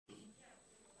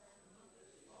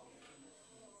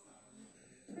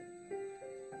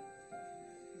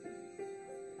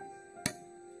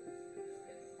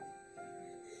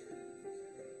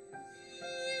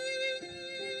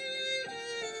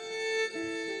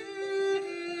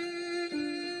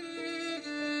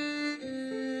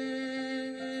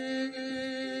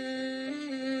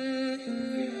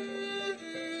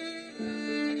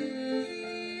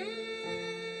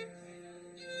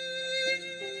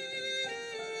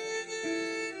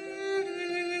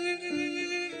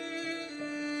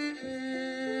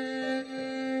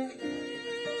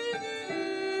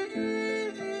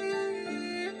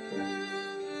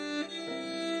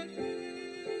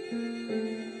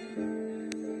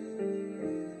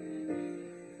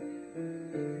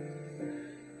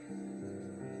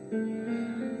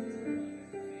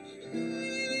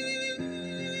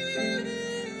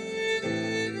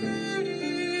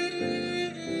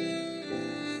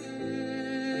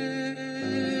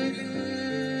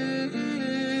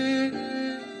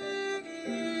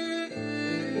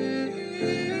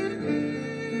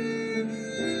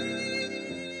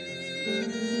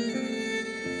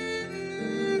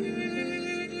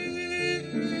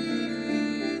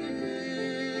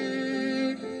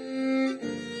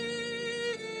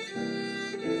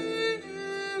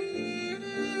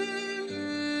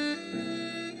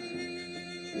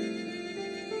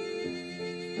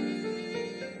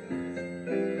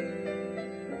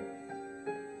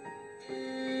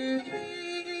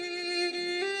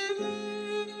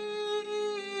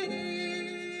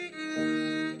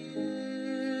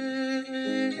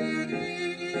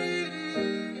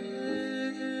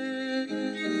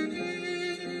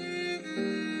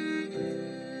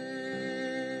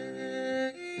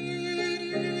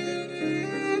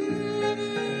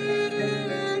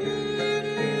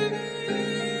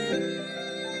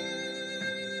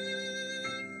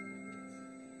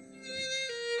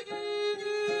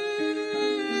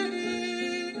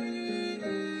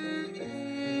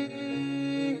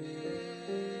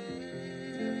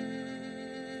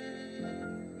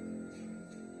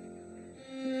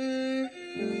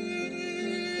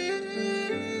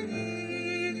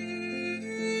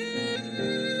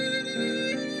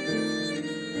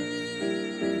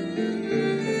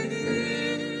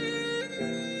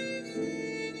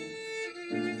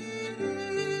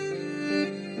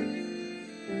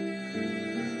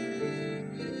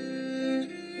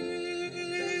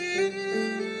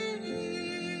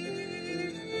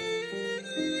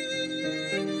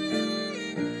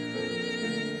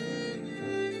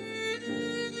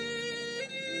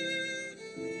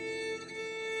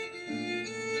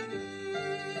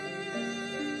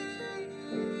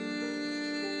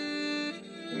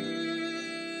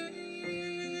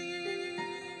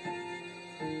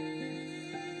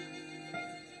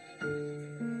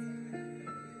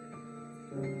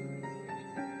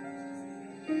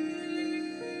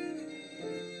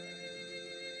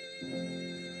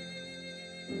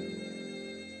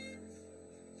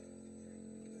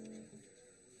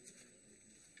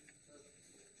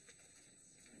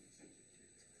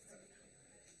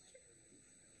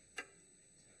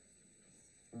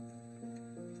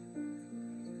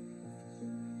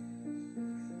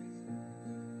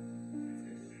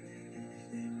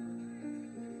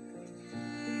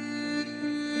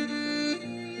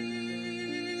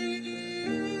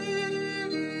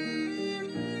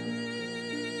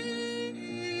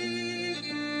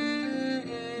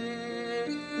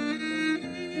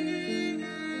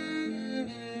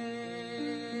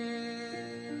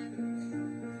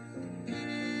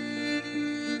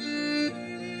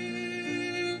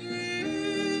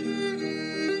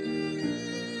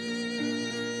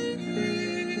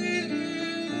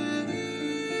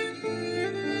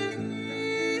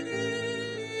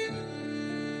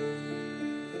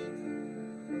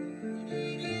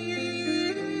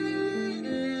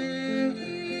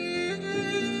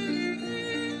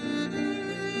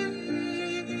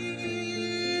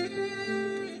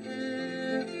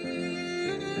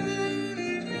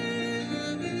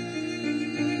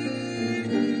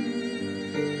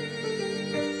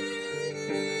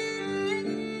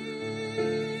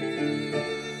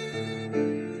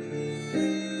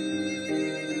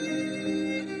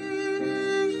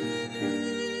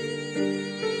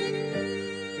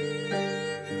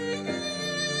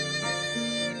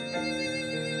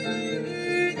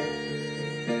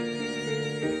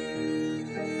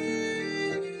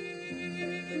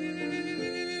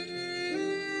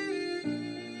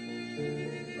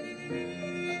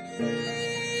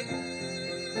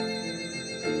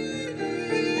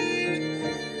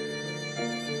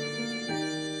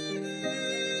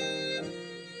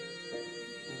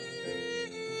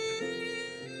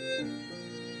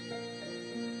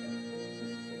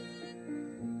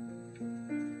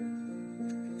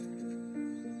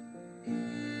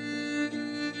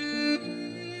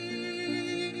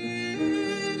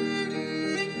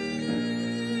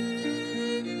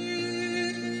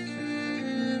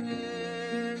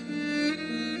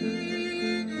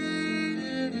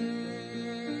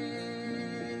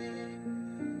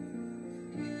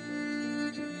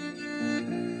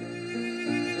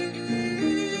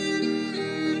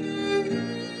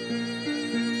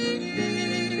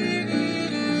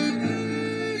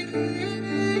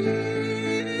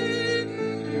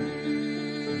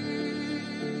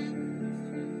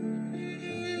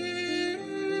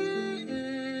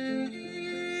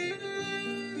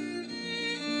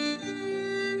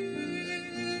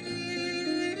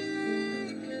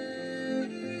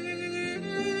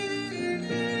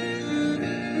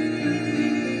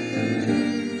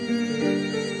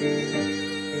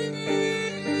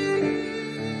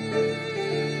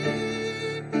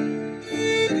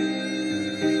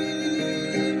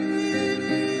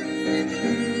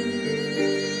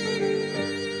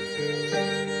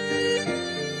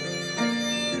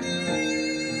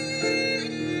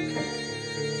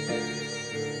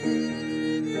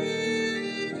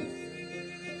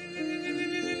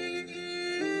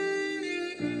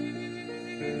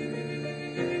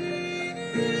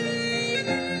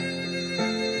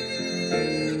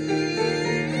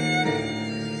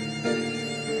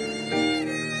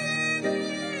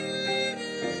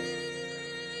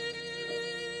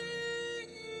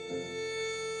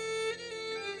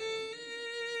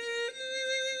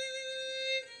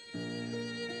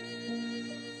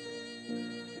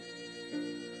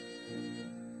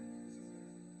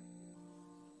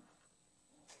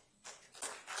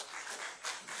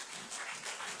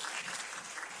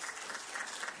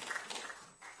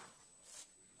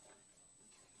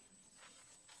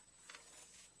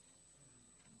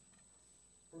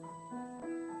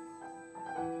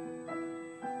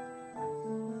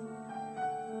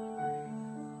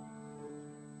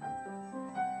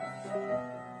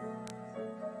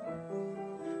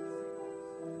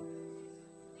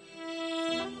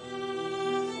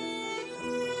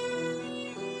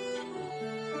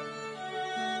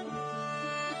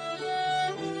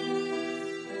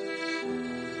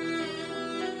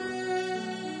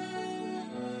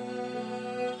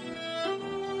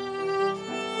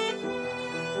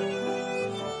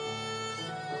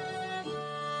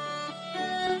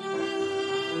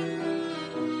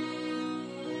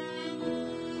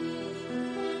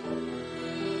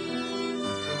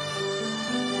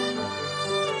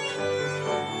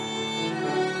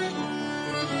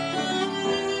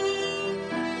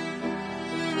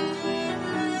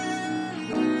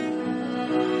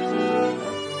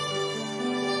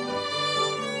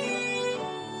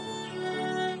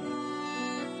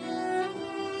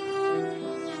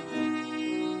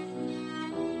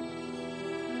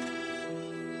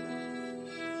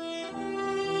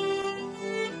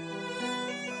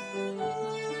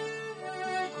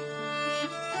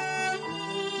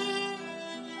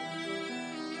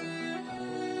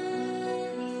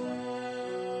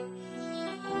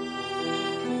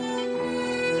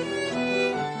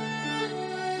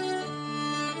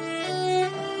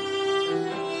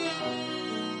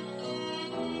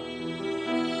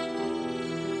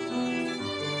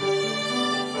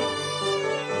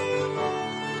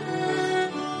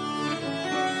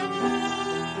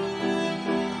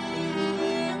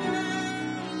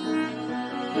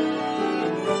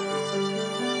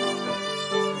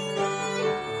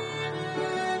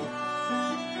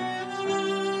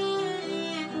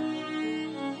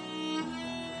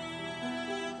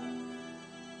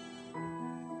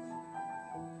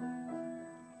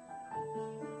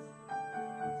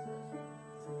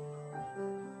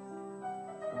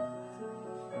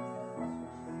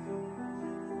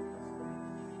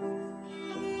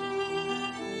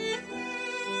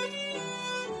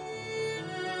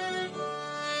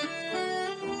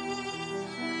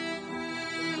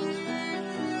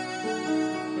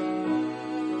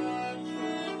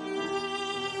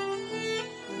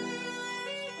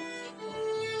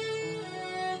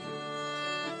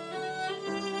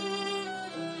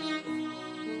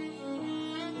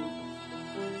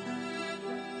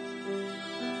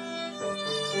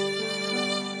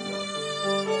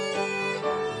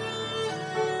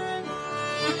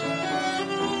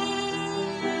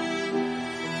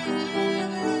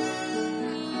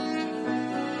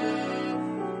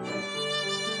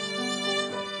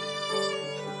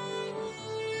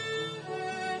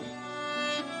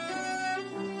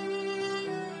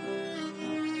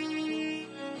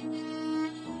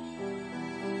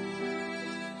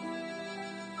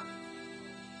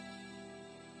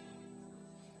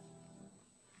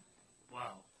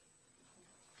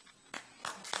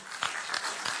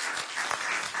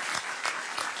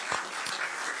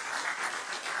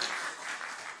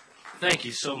Thank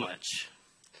you so much.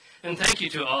 And thank you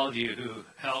to all of you who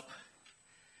help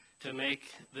to make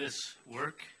this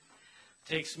work.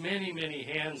 It takes many, many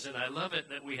hands, and I love it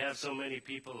that we have so many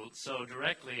people so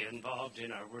directly involved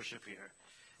in our worship here.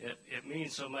 It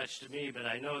means so much to me, but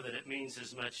I know that it means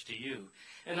as much to you.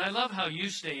 And I love how you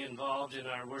stay involved in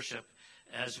our worship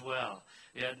as well.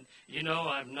 And you know,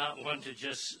 I'm not one to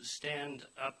just stand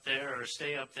up there or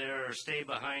stay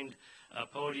behind a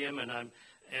podium.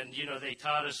 And you know, they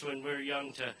taught us when we were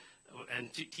young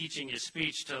teaching you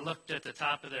speech to look at the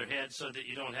top of their head so that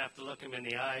you don't have to look them in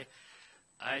the eye.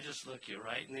 I just look you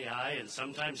right in the eye, and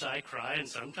sometimes I cry, and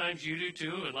sometimes you do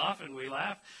too, and often we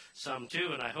laugh some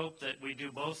too, and I hope that we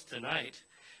do both tonight,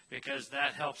 because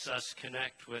that helps us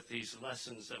connect with these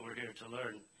lessons that we're here to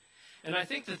learn. And I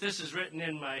think that this is written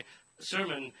in my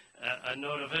sermon, a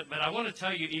note of it, but I want to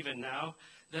tell you even now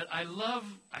that I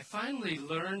finally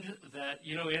learned that,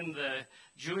 you know, in the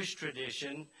Jewish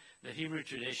tradition, the Hebrew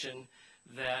tradition,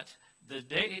 that the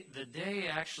day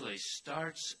actually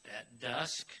starts at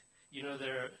dusk. You know,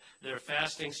 their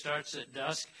fasting starts at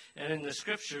dusk, and in the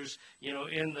scriptures, you know,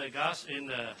 in the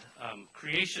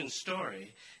creation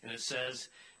story, and it says,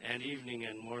 "And evening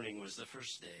and morning was the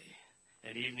first day,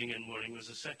 and evening and morning was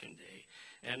the second day."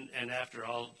 And after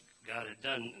all God had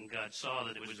done, and God saw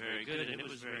that it was very good, and it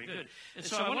was very good. And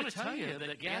so I want to tell you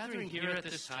that gathering here at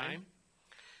this time,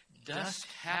 dusk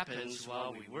happens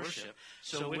while we worship.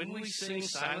 So when we sing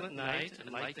Silent Night and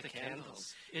light the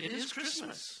candles, it is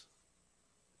Christmas.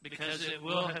 Because we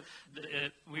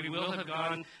will have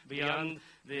gone beyond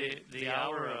the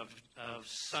hour of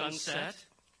sunset.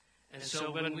 And so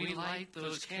when we light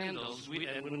those candles,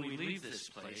 and when we leave this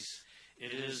place,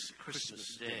 it is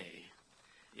Christmas Day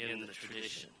in the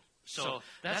tradition. So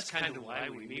that's kind of why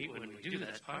we meet when we do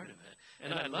that part of it.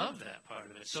 And I love that part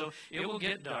of it. So it will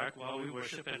get dark while we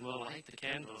worship, and we'll light the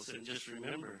candles, and just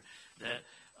remember that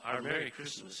our Merry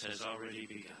Christmas has already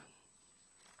begun.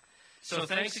 So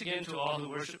thanks again to all who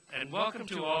worship, and welcome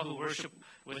to all who worship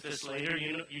with us later.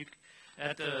 You know,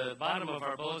 at the bottom of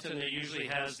our bulletin, it usually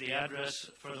has the address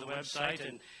for the website,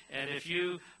 and if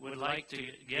you would like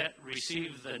to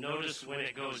receive the notice when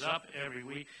it goes up every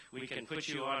week, we can put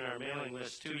you on our mailing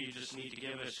list too. You just need to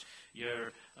give us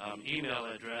your email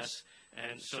address.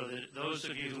 And so that those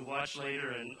of you who watch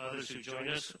later and others who join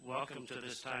us, welcome to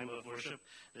this time of worship,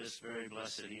 this very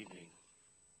blessed evening.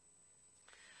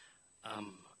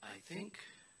 I think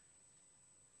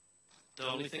the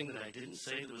only thing that I didn't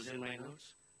say that was in my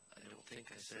notes, I don't think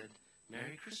I said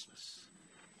Merry Christmas.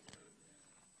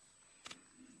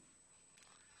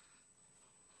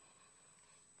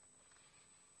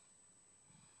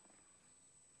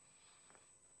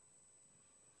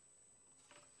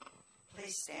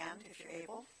 Please stand if you're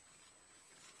able.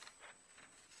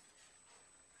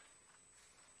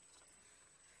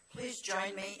 Please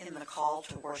join me in the call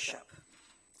to worship.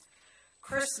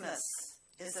 Christmas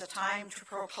is a time to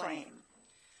proclaim.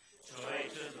 Joy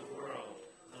to the world,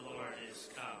 the Lord is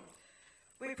come.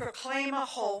 We proclaim a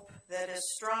hope that is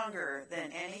stronger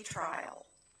than any trial.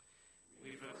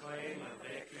 We proclaim a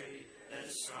victory that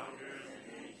is stronger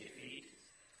than any defeat.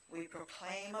 We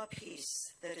proclaim a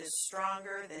peace that is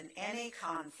stronger than any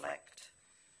conflict.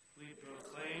 We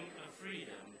proclaim a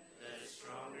freedom that is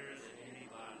stronger than any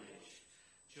bondage.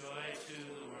 Joy to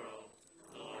the world,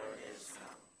 the Lord is come.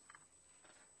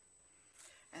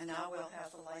 And now we'll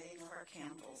have the lighting of our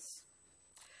candles.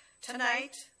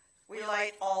 Tonight, we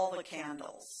light all the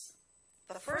candles.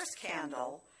 The first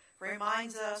candle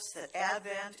reminds us that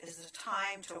Advent is a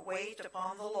time to wait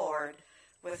upon the Lord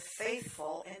with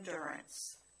faithful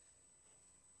endurance.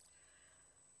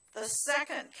 The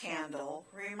second candle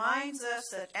reminds us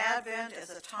that Advent is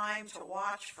a time to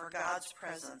watch for God's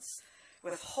presence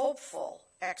with hopeful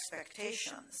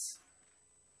expectations.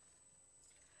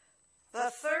 The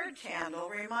third candle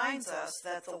reminds us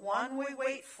that the one we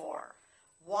wait for,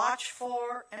 watch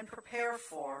for, and prepare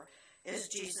for is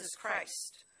Jesus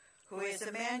Christ, who is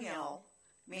Emmanuel,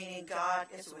 meaning God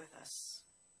is with us.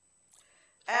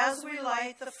 As we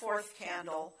light the fourth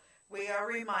candle, we are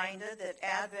reminded that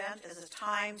Advent is a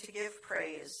time to give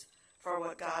praise for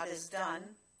what God has done,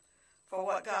 for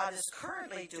what God is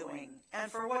currently doing, and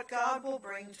for what God will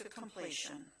bring to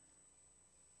completion.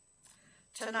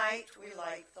 Tonight, we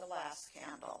light the last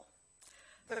candle,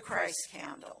 the Christ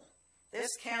candle. This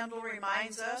candle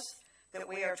reminds us that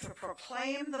we are to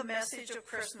proclaim the message of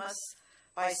Christmas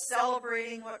by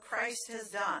celebrating what Christ has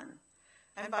done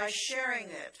and by sharing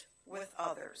it with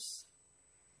others.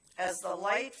 As the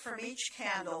light from each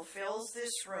candle fills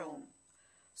this room,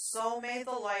 so may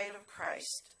the light of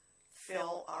Christ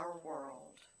fill our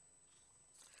world.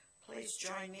 Please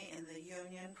join me in the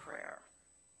union prayer.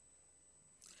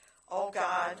 O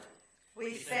God,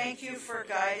 we thank you for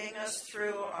guiding us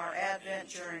through our Advent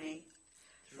journey.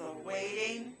 Through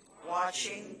waiting,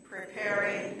 watching,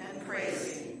 preparing, and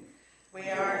praising, we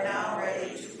are now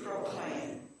ready to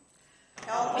proclaim.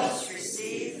 Help us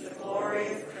receive the glory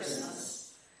of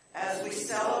Christmas as we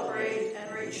celebrate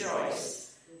and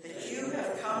rejoice that you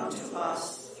have come to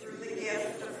us through the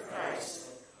gift of Christ,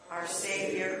 our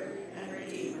Savior and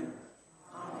Redeemer.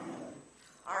 Amen.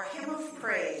 Our hymn of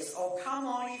praise, O Come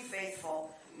All Ye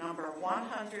Faithful, number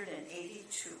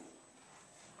 182.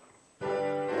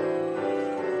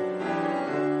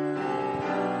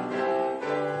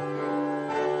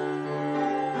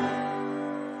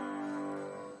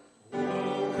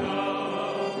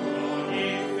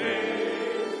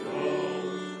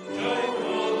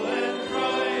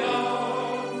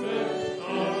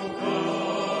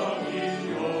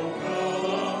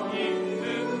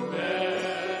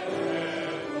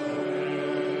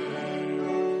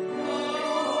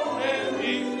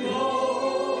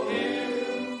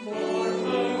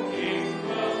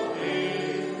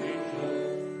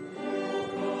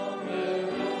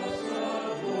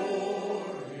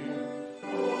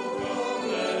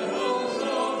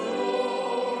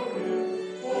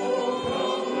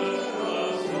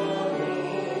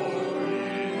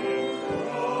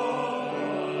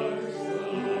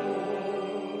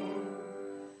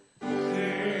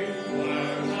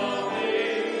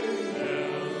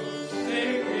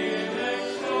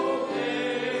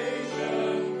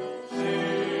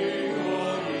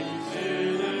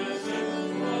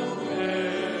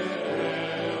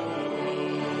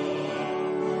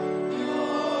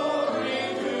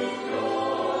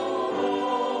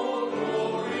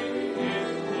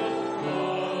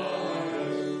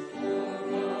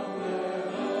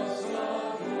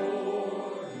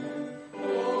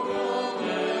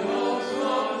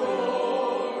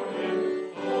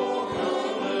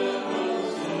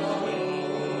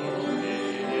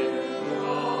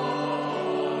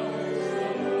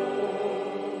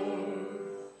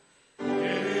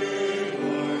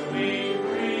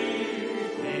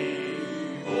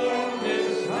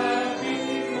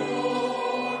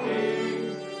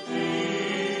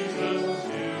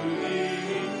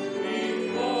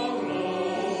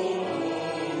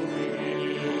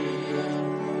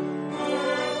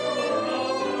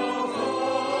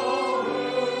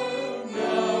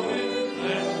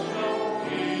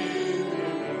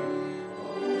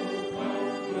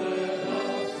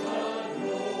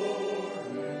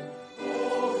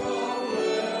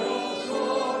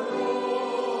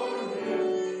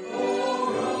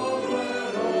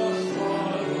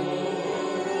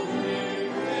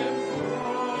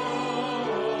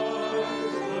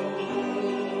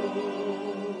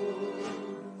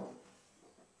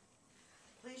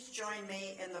 Join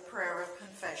me in the prayer of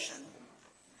confession.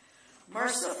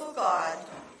 Merciful God,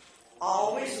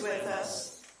 always with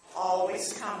us,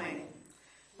 always coming,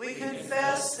 we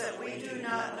confess that we do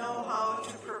not know how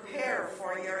to prepare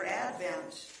for your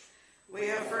advent. We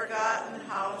have forgotten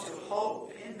how to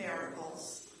hope in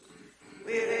miracles.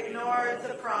 We have ignored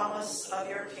the promise of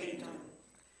your kingdom.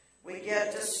 We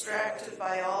get distracted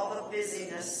by all the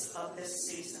busyness of this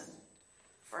season.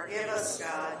 Forgive us,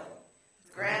 God.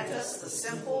 Grant us the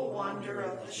simple wonder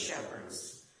of the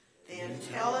shepherds, the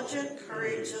intelligent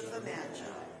courage of the Magi,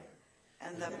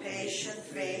 and the patient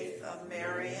faith of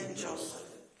Mary and Joseph,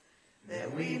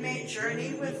 that we may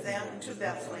journey with them to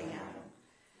Bethlehem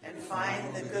and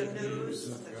find the good news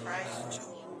of the Christ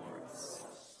born for us.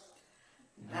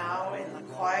 Now, in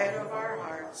the quiet of our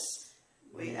hearts,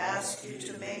 we ask you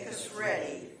to make us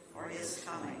ready for his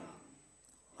coming.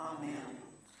 Amen.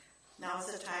 Now is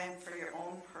the time for your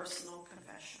own personal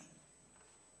confession.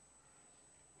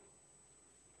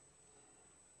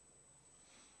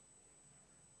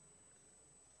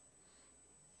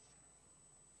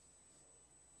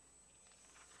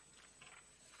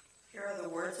 Here are the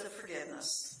words of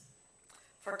forgiveness.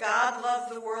 For God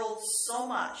loved the world so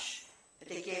much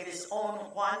that he gave his own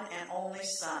one and only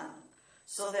Son,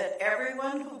 so that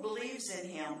everyone who believes in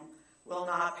him will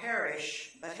not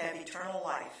perish, but have eternal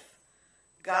life.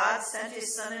 God sent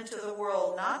his Son into the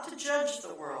world not to judge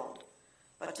the world,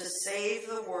 but to save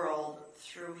the world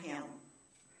through him.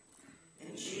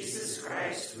 In Jesus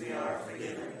Christ we are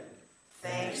forgiven.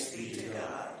 Thanks be to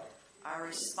God. Our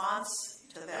response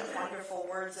to that wonderful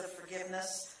words of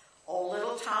forgiveness, O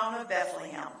little town of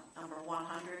Bethlehem, number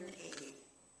 180.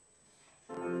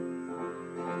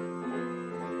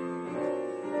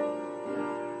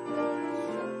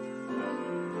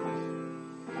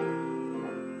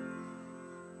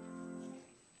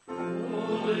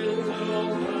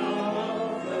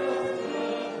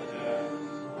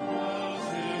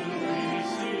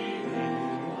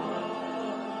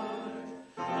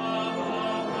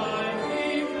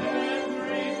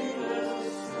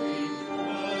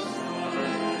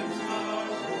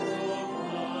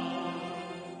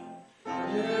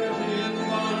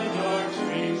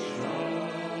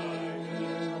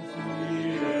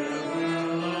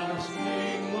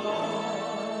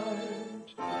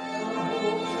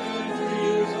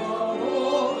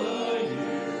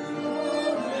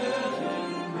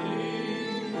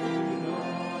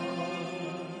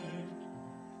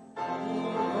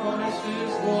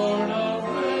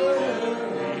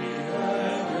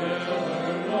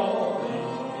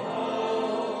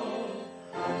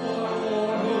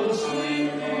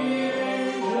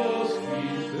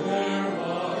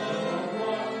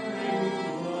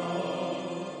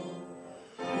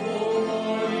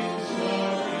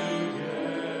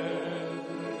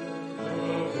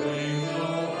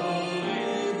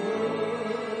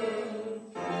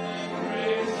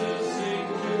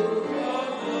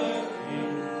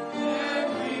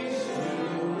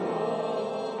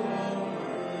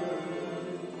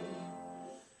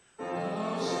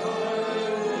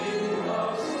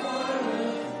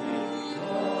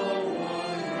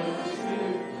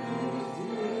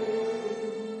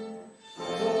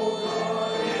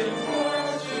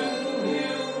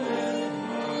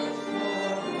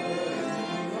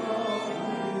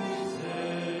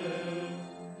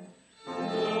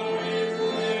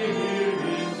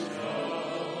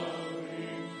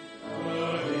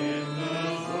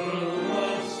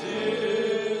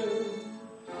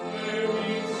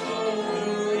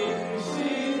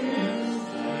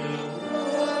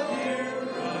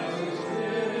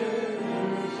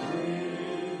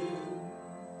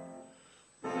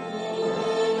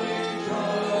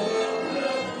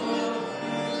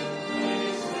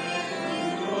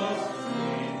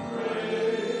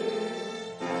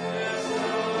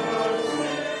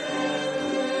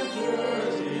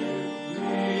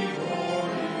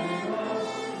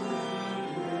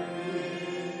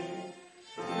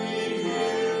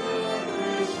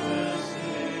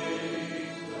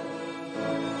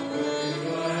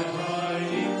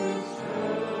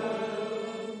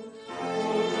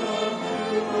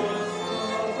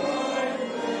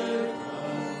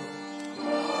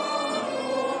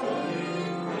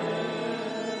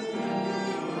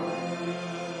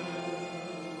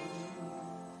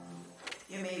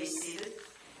 You may be seated.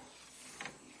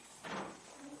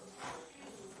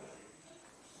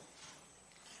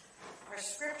 Our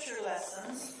scripture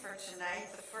lessons for tonight,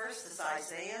 the first is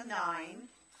Isaiah 9,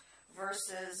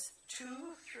 verses 2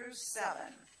 through 7,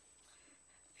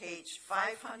 page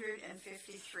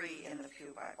 553 in the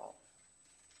Pew Bible.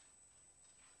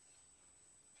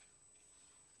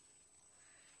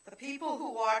 The people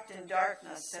who walked in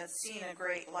darkness had seen a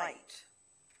great light.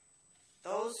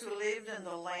 Those who lived in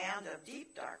the land of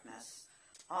deep darkness,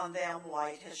 on them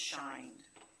light has shined.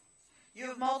 You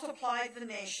have multiplied the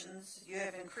nations, you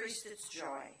have increased its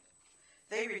joy.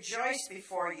 They rejoice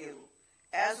before you,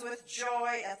 as with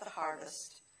joy at the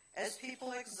harvest, as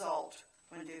people exult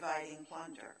when dividing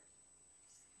plunder.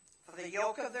 For the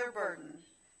yoke of their burden,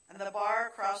 and the bar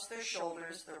across their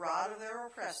shoulders, the rod of their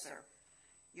oppressor,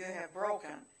 you have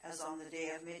broken as on the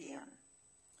day of Midian.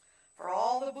 For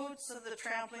all the boots of the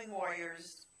trampling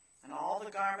warriors, and all the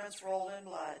garments rolled in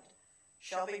blood,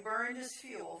 shall be burned as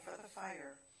fuel for the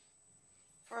fire.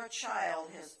 For a child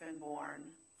has been born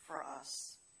for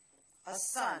us, a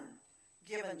son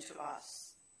given to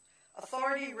us.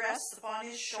 Authority rests upon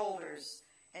his shoulders,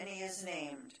 and he is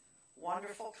named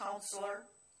Wonderful Counselor,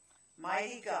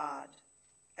 Mighty God,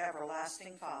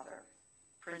 Everlasting Father,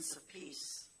 Prince of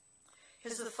Peace.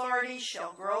 His authority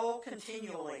shall grow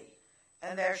continually,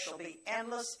 and there shall be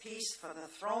endless peace for the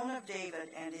throne of David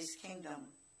and his kingdom.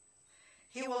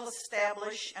 He will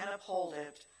establish and uphold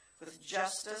it with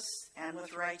justice and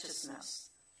with righteousness,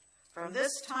 from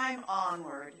this time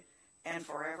onward and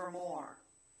forevermore.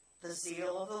 The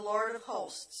zeal of the Lord of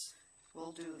hosts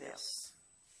will do this.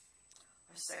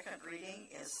 Our second reading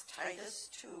is Titus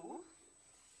 2.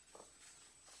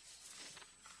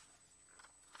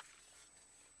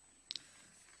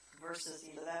 Verses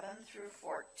 11 through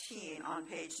 14 on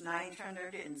page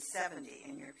 970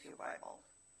 in your Pew Bible.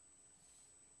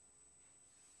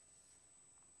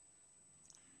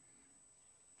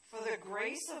 For the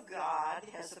grace of God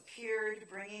has appeared,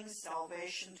 bringing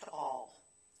salvation to all,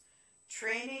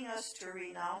 training us to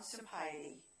renounce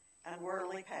impiety and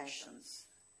worldly passions,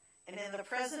 and in the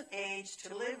present age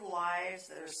to live lives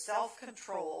that are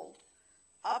self-controlled,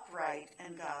 upright,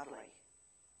 and godly.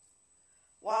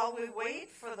 While we wait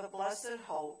for the blessed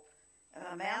hope and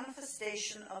the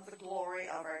manifestation of the glory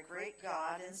of our great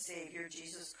God and Savior,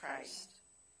 Jesus Christ.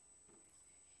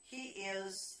 He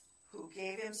is who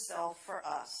gave himself for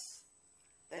us,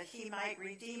 that he might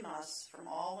redeem us from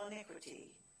all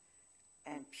iniquity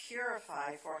and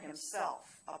purify for himself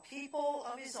a people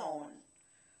of his own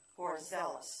who are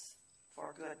zealous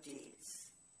for good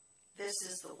deeds. This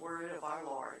is the word of our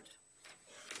Lord.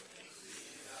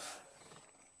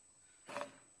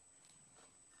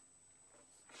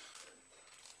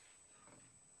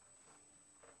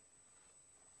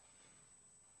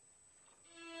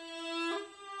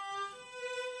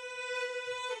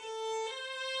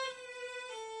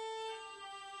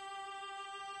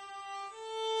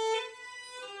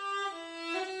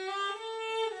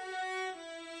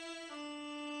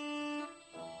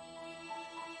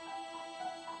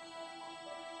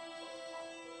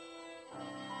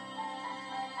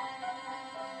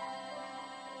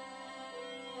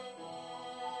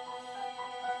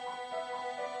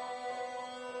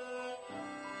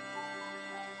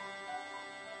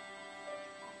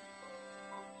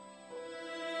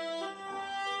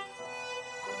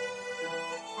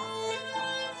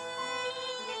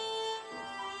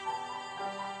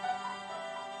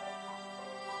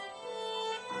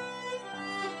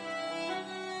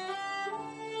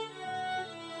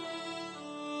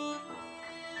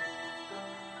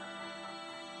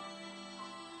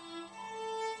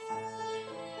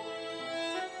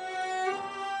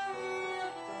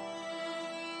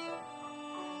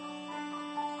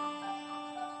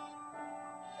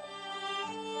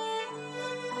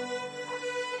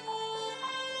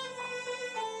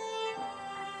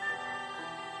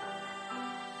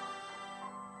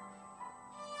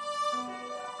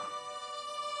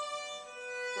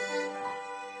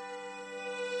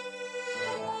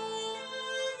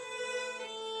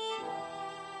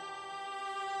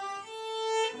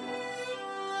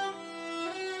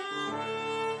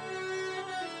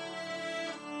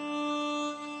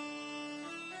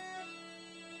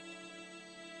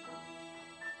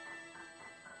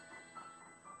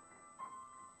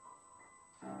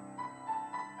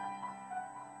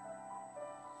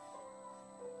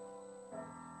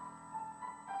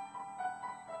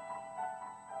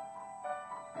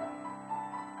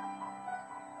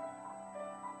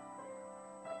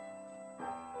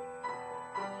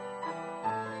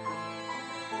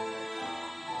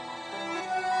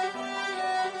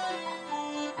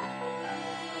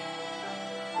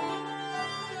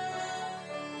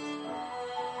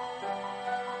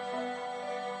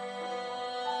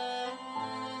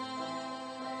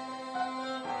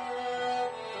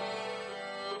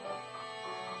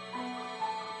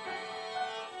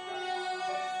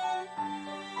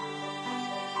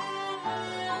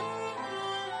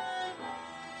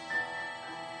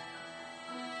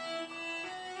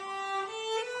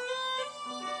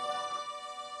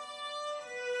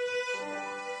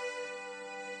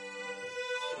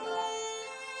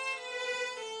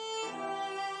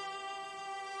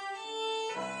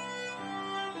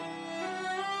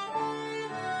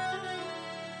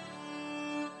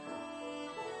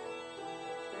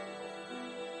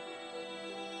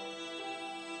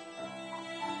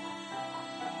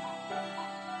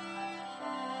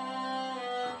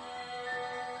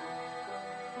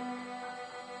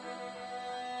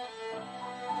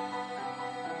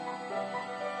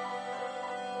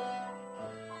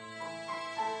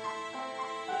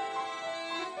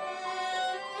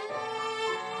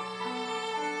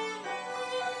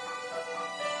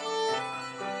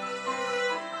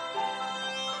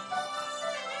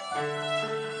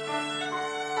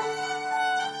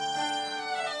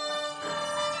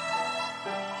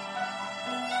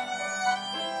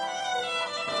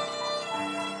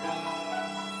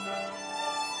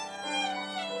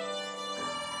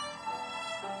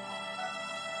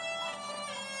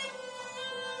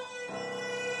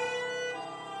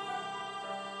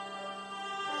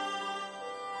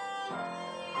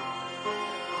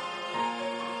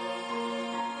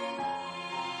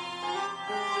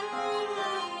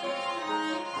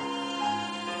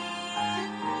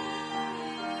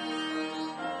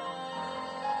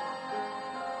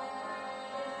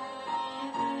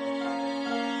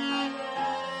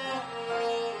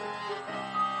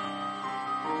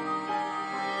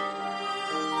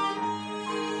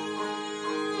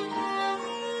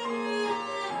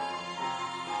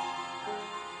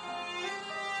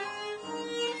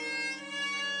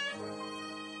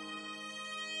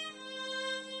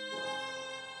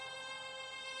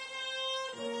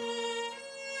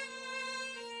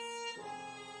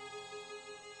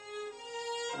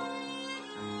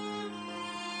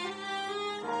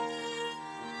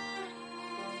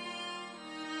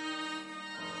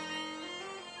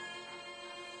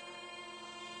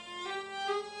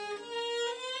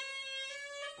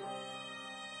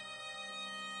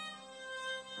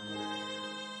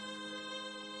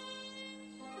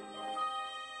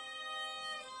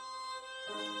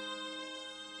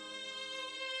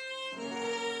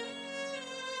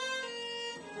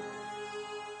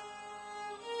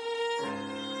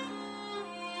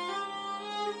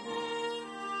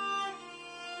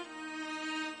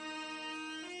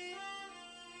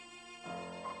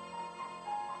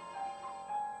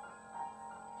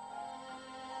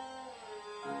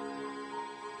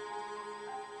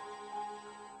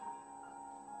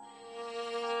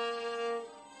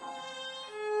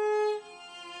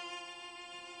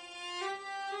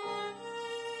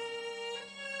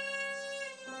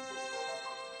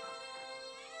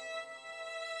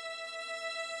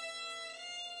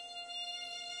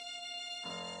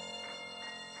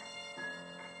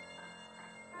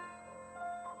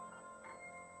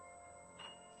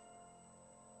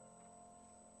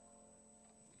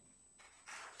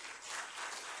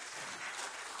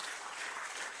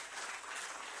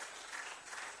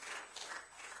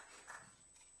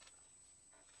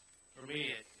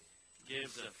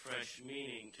 gives a fresh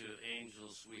meaning to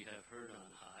angels we have heard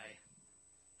on high.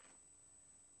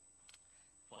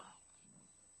 Wow.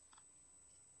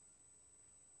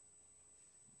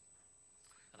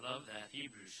 I love that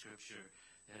Hebrew scripture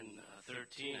in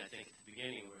 13, I think, at the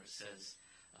beginning, where it says,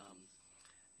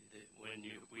 that when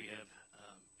we have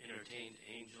entertained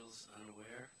angels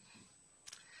unaware.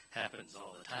 Happens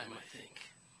all the time, I think.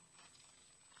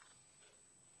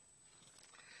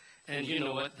 And you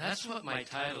know what? That's what my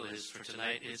title is for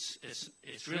tonight.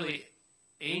 It's really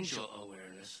angel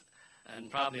awareness.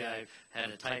 And probably I had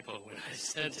a typo when I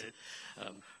sent it,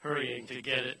 hurrying to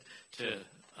get it to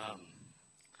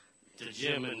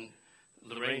Jim and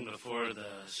Lorraine before the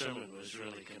sermon was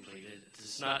really completed.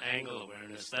 It's not angle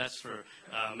awareness. That's for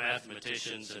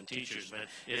mathematicians and teachers, but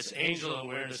it's angel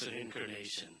awareness and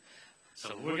incarnation.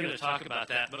 So we're going to talk about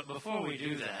that. But before we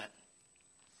do that,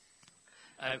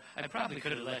 I probably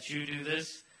could have let you do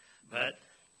this, but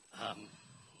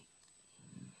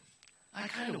I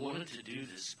kind of wanted to do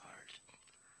this part.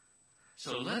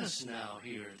 So let us now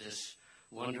hear this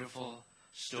wonderful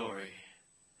story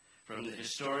from the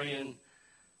historian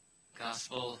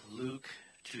Gospel Luke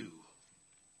 2.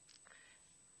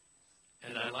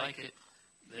 And I like it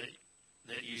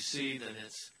that you see that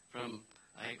it's from,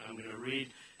 I'm going to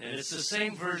read, and it's the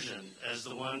same version as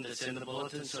the one that's in the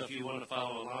bulletin, so if you want to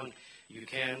follow along, you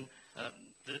can.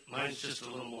 Mine's just a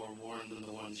little more worn than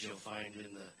the ones you'll find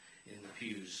in the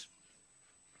pews.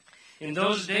 In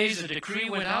those days, a decree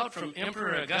went out from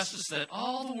Emperor Augustus that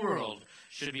all the world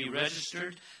should be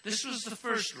registered. This was the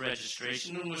first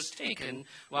registration and was taken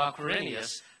while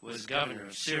Quirinius was governor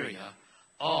of Syria.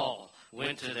 All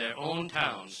went to their own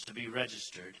towns to be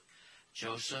registered.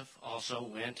 Joseph also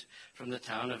went from the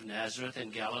town of Nazareth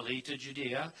in Galilee to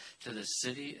Judea, to the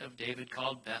city of David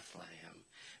called Bethlehem,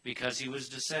 because he was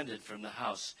descended from the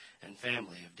house and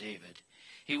family of David.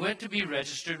 He went to be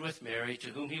registered with Mary, to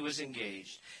whom he was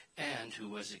engaged, and who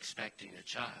was expecting a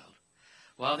child.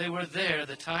 While they were there,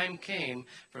 the time came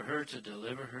for her to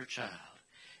deliver her child.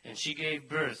 And she gave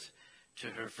birth to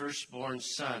her firstborn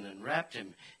son, and wrapped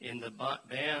him in the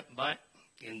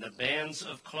bands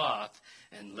of cloth,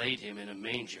 and laid him in a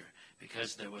manger,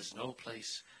 because there was no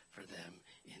place for them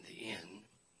in the inn.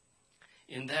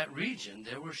 In that region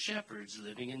there were shepherds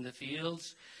living in the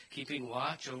fields, keeping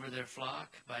watch over their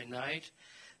flock by night.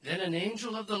 Then an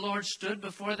angel of the Lord stood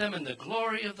before them, and the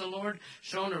glory of the Lord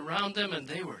shone around them, and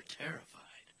they were terrified.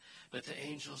 But the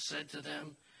angel said to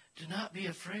them, "Do not be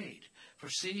afraid, for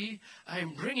see, I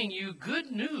am bringing you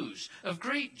good news of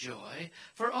great joy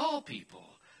for all people.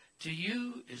 To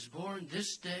you is born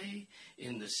this day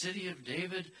in the city of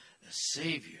David a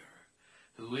Savior,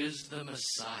 who is the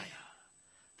Messiah,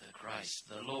 the Christ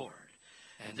the Lord.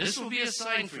 And this will be a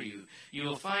sign for you. You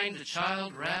will find a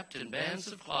child wrapped in bands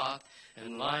of cloth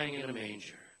and lying in a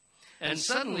manger." And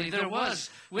suddenly there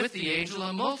was with the angel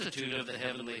a multitude of the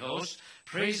heavenly host,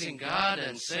 praising God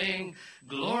and saying,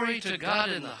 "Glory to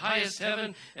God in the highest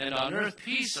heaven, and on earth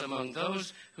peace among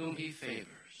those whom he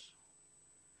favors."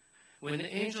 When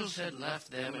the angels had left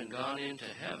them and gone into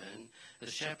heaven, the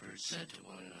shepherds said to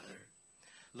one another,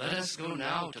 "Let us go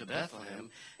now to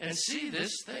Bethlehem and see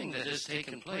this thing that has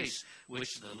taken place,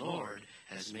 which the Lord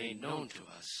has made known to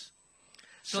us."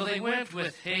 So they went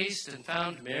with haste and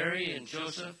found Mary and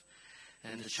Joseph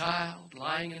and the child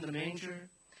lying in the manger.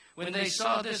 When they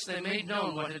saw this, they made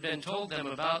known what had been told them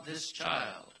about this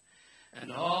child.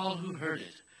 And all who heard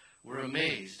it were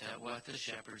amazed at what the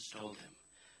shepherds told them.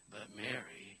 But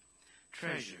Mary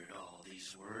treasured all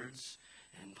these words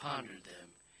and pondered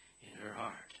them in her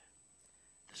heart.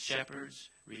 The shepherds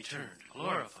returned,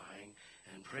 glorifying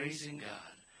and praising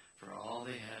God for all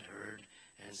they had heard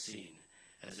and seen,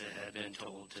 as it had been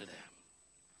told to them.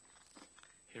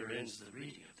 Here ends the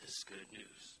reading of this good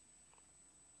news.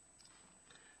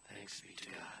 Thanks be to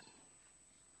God.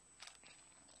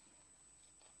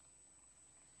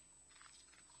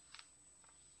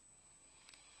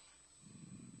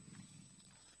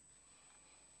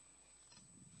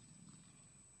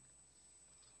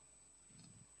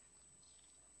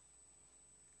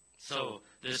 So,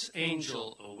 this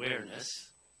angel awareness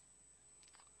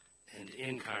and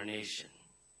incarnation.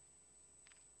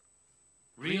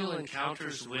 Real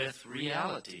encounters with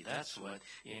reality. That's what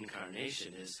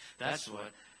incarnation is. That's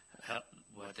what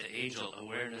the angel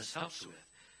awareness helps with.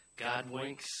 God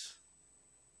winks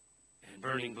and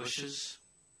burning bushes.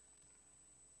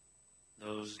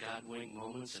 Those God wink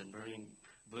moments and burning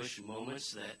bush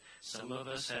moments that some of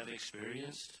us have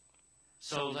experienced.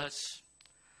 So let's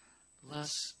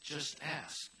just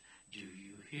ask, do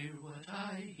you hear what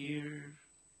I hear?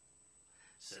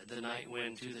 Said the night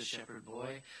wind to the shepherd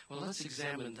boy. Well, let's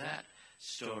examine that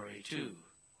story too.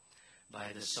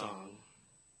 by the song.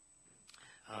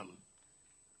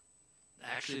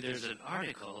 Actually, there's an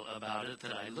article about it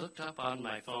that I looked up on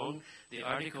my phone. The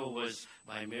article was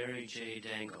by Mary J.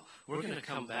 Dangle. We're going to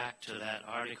come back to that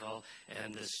article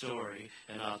and the story,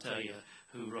 and I'll tell you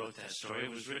who wrote that story. It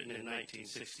was written in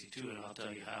 1962, and I'll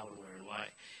tell you how and where and why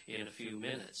in a few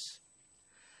minutes.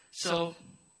 So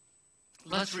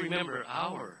let's remember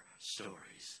our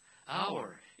stories,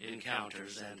 our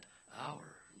encounters, and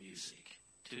our music,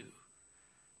 too.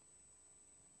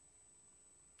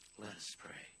 Let us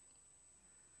pray.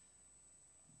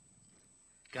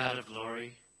 God of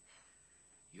glory,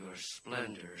 your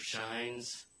splendor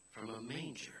shines from a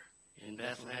manger in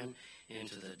Bethlehem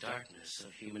into the darkness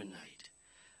of human night.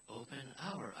 Open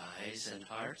our eyes and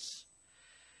hearts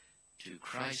to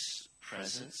Christ's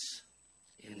presence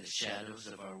in the shadows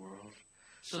of our world,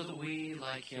 so that we,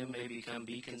 like him, may become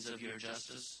beacons of your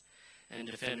justice and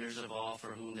defenders of all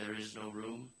for whom there is no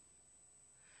room.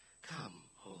 Come,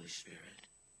 Holy Spirit,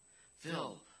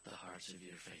 fill the hearts of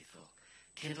your faithful.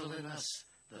 Kindle in us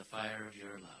the fire of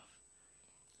your love.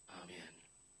 Amen.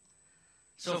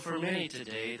 So for many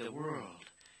today, the world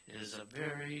is a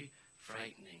very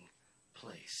frightening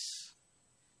place.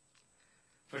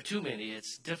 For too many,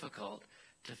 it's difficult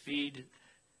to feed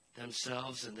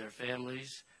themselves and their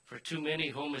families. For too many,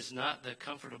 home is not the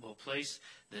comfortable place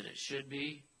that it should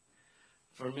be.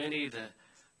 For many,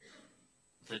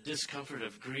 the discomfort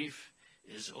of grief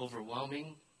is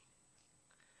overwhelming.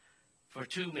 For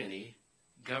too many,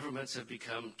 governments have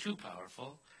become too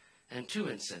powerful and too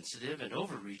insensitive and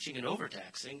overreaching and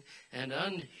overtaxing and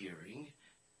unhearing.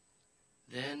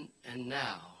 Then and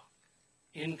now,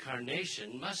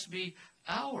 incarnation must be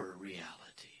our reality.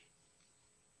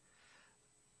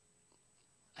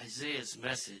 Isaiah's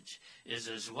message is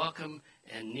as welcome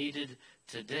and needed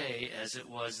today as it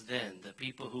was then. The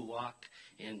people who walked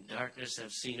in darkness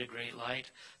have seen a great light.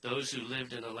 Those who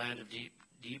lived in a land of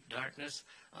deep darkness,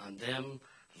 on them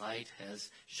light has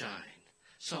shined.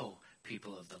 So,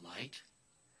 people of the light,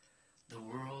 the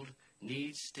world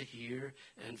needs to hear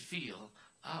and feel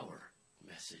our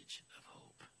message of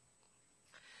hope.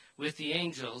 With the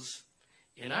angels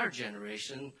in our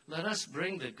generation, let us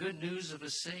bring the good news of a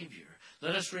Savior.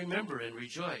 Let us remember and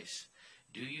rejoice.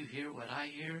 Do you hear what I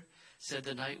hear? Said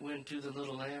the night wind to the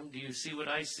little lamb. Do you see what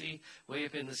I see? Way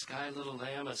up in the sky, little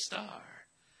lamb, a star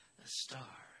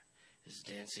is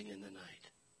dancing in the night.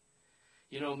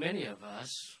 You know, many of us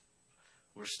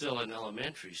were still in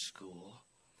elementary school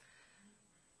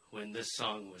when this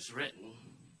song was written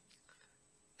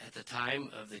at the time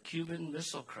of the Cuban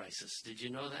Missile Crisis. Did you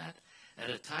know that? At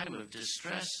a time of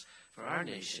distress for our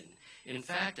nation. In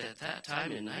fact, at that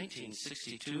time in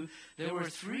 1962, there were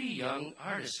 3 young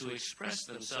artists who expressed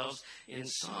themselves in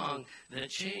song that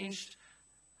changed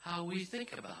how we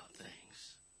think about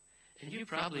things. And you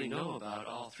probably know about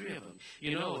all 3 of them.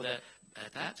 You know that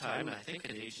at that time, I think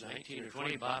at age 19 or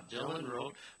 20, Bob Dylan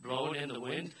wrote Blowin' in the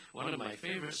Wind, one of my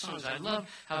favorite songs. I love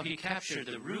how he captured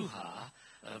the ruha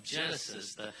of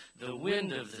Genesis, the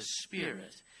wind of the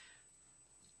Spirit,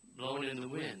 blowing in the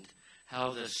wind,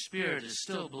 how the Spirit is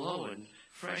still blowing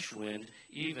fresh wind,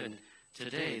 even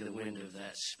today, the wind of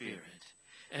that Spirit.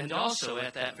 And also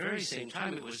at that very same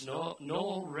time, it was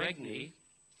Noel Regney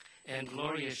and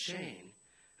Gloria Shane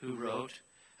who wrote,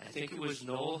 I think it was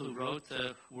Noel who wrote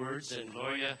the words and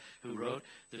Gloria who wrote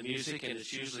the music, and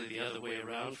it's usually the other way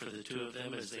around for the 2 of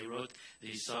them as they wrote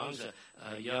these songs,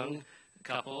 a young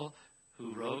couple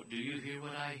who wrote, Do You Hear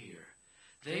What I Hear?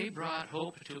 They brought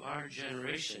hope to our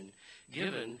generation,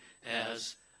 given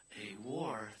as a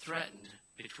war threatened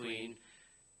between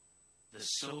the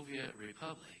Soviet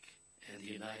Republic and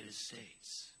the United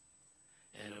States.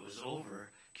 And it was over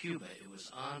Cuba. It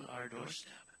was on our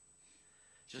doorstep.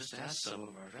 Just ask some of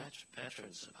our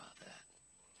veterans about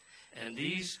that. And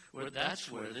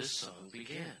that's where this song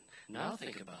began. Now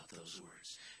think about those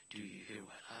words. Do you hear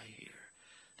what I hear?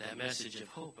 That message of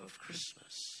hope of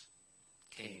Christmas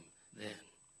came then.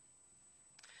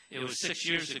 It was 6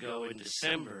 years ago in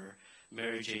December,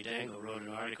 Mary J. Dangle wrote an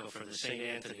article for the St.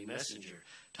 Anthony Messenger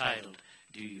titled,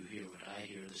 Do You Hear What I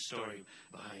Hear? The story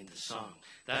behind the song.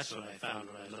 That's what I found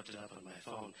when I looked it up on my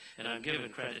phone. And I'm giving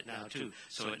credit now, too,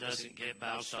 so it doesn't get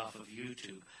bounced off of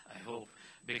YouTube, I hope,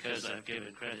 because I've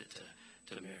given credit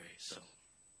to Mary. So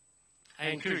I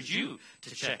encourage you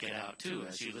to check it out, too,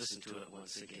 as you listen to it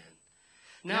once again.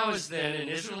 Now as then, in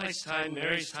Israelites' time,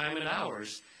 Mary's time, and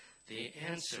ours, the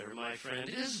answer, my friend,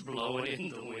 is blowing in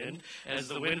the wind, as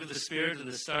the wind of the Spirit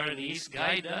and the star in the east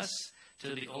guide us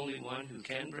to the only one who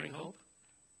can bring hope.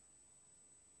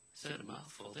 Said a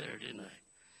mouthful there, didn't I?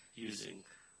 Using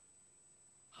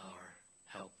our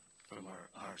help from our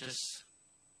artists.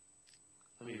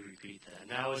 Let me repeat that.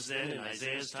 Now as then, in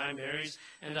Isaiah's time, Mary's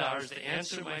and ours, the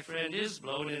answer, my friend, is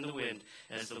blown in the wind,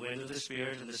 as the wind of the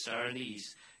Spirit and the star in the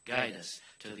east guide us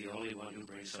to the only one who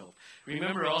brings hope.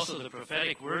 Remember also the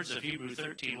prophetic words of Hebrews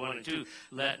 13, 1 and 2.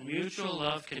 Let mutual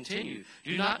love continue.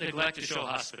 Do not neglect to show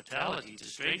hospitality to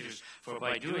strangers, for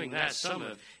by doing that some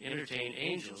have entertained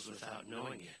angels without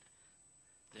knowing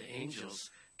it. The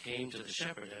angels came to the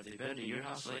shepherd. Have they been to your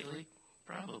house lately?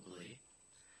 Probably.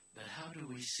 But how do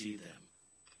we see them?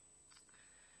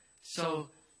 So,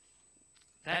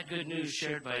 that good news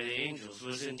shared by the angels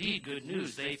was indeed good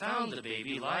news. They found the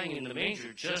baby lying in the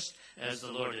manger just as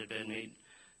the Lord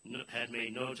had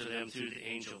made known to them through the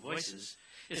angel voices.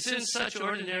 It's in such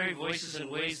ordinary voices and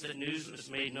ways that news was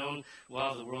made known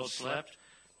while the world slept.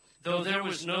 Though there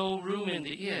was no room in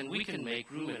the inn, we can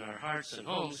make room in our hearts and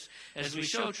homes as we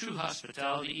show true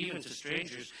hospitality even to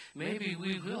strangers. Maybe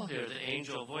we will hear the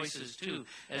angel voices too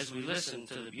as we listen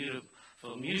to the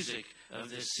beautiful music of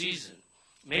this season.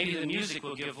 Maybe the music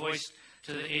will give voice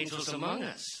to the angels among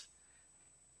us.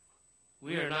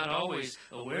 We are not always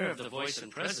aware of the voice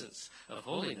and presence of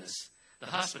holiness. The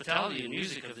hospitality and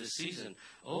music of this season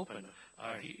open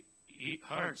our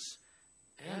hearts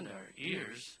and our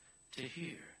ears to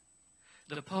hear.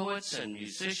 The poets and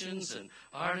musicians and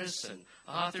artists and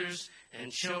authors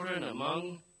and children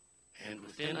among and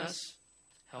within us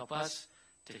help us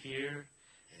to hear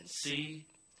and see.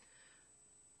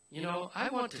 You know, I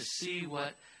want to see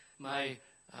what my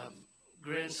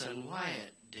grandson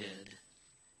Wyatt did.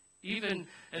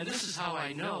 And this is how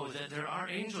I know that there are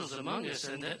angels among us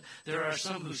and that there are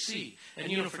some who see.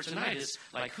 And, you know, for tonight, it's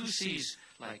like, who sees,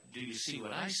 like, do you see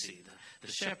what I see?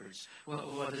 The shepherds. Well,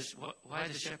 why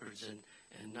the shepherds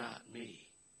and not me?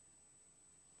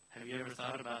 Have you ever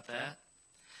thought about that?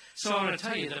 So I want to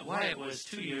tell you that Wyatt was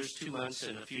 2 years, 2 months,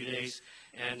 and a few days,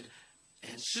 and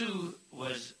Sue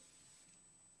was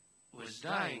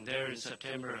dying there in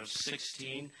September of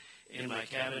 16 in my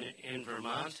cabin in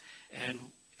Vermont. And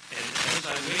as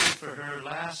I waited for her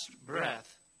last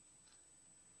breath,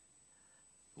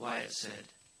 Wyatt said,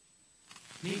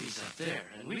 Mimi's up there.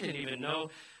 And we didn't even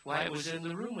know Wyatt was in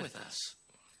the room with us.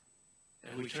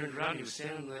 And we turned around, he was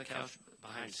standing on the couch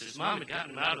behind us. His mom had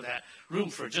gotten him out of that room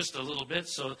for just a little bit,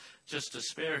 so just to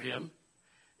spare him.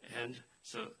 And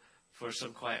so for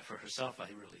some quiet for herself, I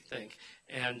really think.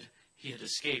 And he had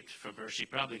escaped from her. She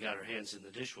probably got her hands in the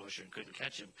dishwasher and couldn't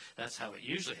catch him. That's how it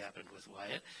usually happened with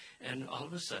Wyatt. And all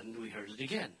of a sudden, we heard it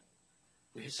again.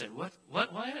 We said, what,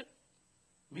 Wyatt?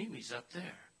 Mimi's up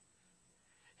there.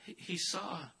 He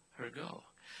saw her go.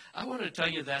 I want to tell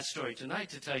you that story tonight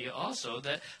to tell you also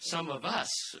that some of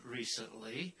us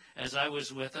recently, as I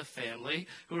was with a family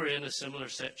who were in a similar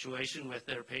situation with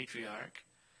their patriarch,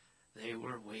 they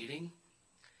were waiting,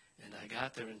 and I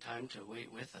got there in time to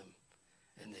wait with them.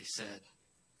 And they said,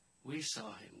 we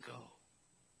saw him go.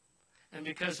 And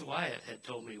because Wyatt had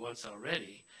told me once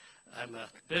already, I'm a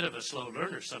bit of a slow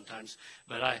learner sometimes,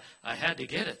 but I had to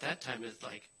get it. That time it's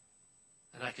like,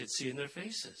 and I could see in their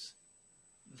faces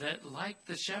that like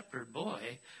the shepherd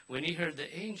boy, when he heard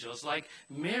the angels, like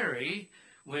Mary,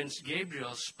 when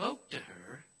Gabriel spoke to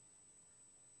her,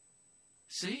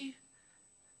 see?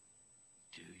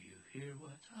 Do you hear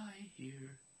what I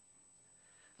hear?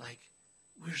 Like,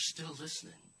 we're still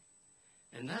listening.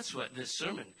 And that's what this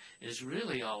sermon is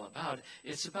really all about.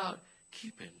 It's about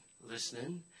keeping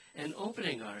listening and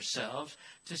opening ourselves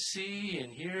to see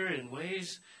and hear in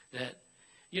ways that,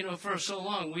 you know, for so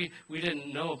long we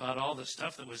didn't know about all the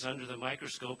stuff that was under the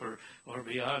microscope or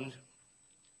beyond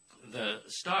the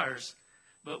stars,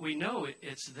 but we know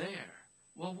it's there.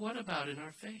 Well, what about in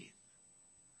our faith?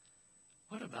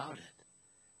 What about it?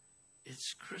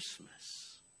 It's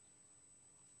Christmas.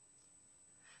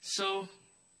 So,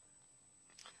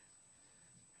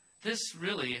 this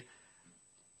really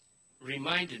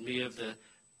reminded me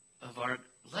of our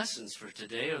lessons for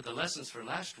today, or the lessons for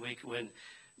last week,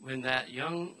 when that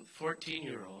young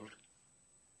 14-year-old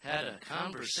had a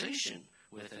conversation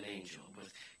with an angel,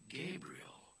 with Gabriel.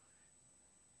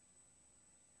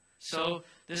 So,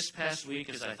 this past week,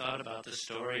 as I thought about this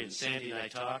story, and Sandy and I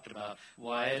talked about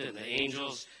Wyatt and the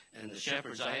angels and the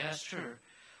shepherds, I asked her,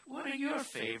 what are your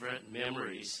favorite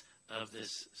memories of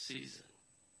this season?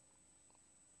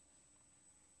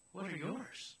 What are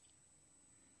yours?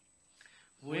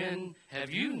 When have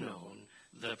you known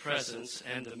the presence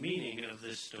and the meaning of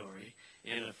this story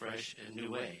in a fresh and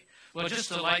new way? Well, just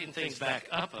to lighten things back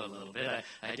up a little bit,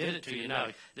 I did it to you now.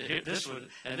 This one,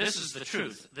 and this is the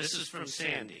truth. This is from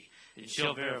Sandy, and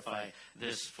she'll verify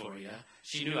this for you.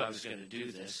 She knew I was going to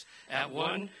do this. At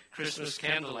one Christmas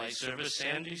candlelight service,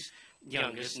 Sandy's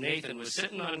youngest, Nathan, was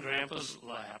sitting on Grandpa's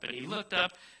lap, and he looked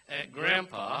up at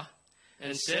Grandpa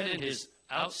and said in his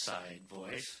outside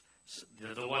voice,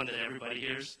 the one that everybody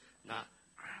hears, not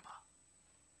Grandpa.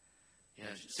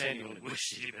 Yeah, Sandy only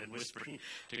wished she'd been whispering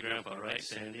to Grandpa, right,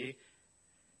 Sandy?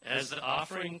 As the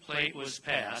offering plate was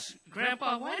passed,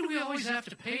 Grandpa, why do we always have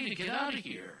to pay to get out of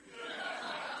here?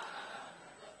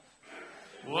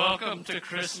 Welcome to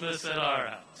Christmas at our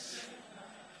house.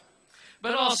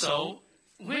 But also,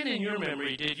 when in your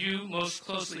memory did you most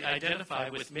closely identify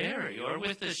with Mary, or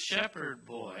with the shepherd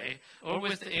boy, or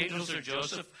with the angels, or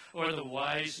Joseph, or the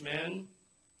wise men?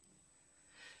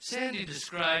 Sandy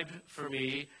described for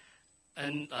me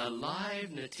a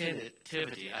live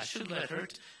nativity. I should let her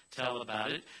tell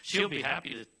about it. She'll be happy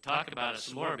to talk about it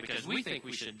some more, because we think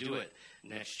we should do it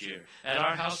next year. At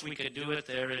our house, we could do it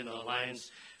there in the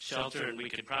Lions shelter, and we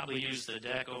could probably use the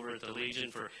deck over at the Legion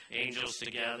for angels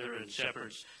to gather and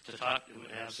shepherds to talk,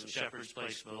 and have some shepherds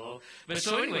place below. But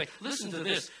so anyway, listen to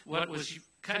this. What was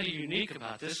kind of unique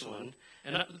about this one,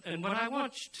 and what I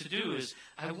want you to do is,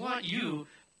 I want you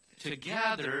to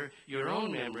gather your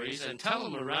own memories and tell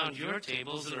them around your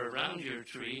tables or around your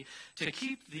tree, to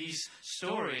keep these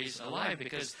stories alive,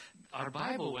 because our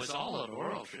Bible was all an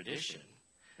oral tradition.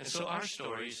 And so our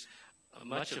stories,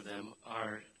 much of them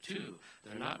are too.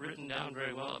 They're not written down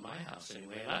very well at my house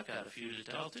anyway, and I've got a few to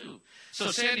tell too. So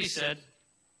Sandy said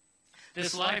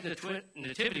this live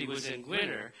nativity was in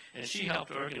Gwinner, and she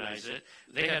helped organize it.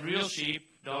 They had real sheep,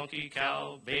 donkey,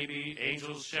 cow, baby,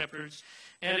 angels, shepherds.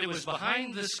 And it was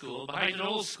behind the school, behind an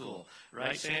old school,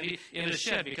 right, Sandy? In a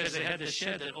shed, because they had this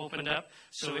shed that opened up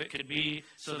so it could be,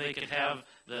 so they could have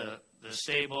the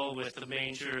stable with the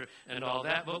manger and all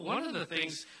that. But one of the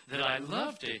things that I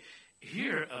love to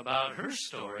hear about her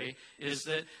story is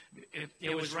that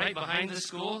it was right behind the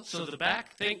school. So the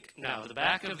back, the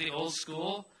back of the old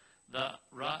school, the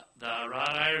wrought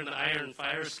iron, the iron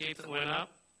fire escape that went up.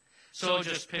 So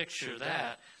just picture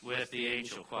that with the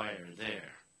angel choir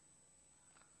there.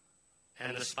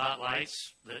 And the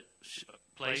spotlights that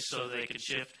placed so they could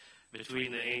shift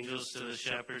between the angels to the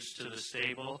shepherds to the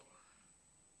stable.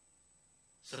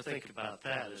 So think about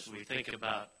that as we think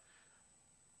about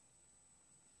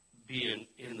being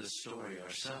in the story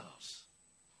ourselves.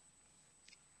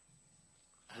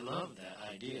 I love that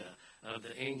idea of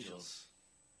the angels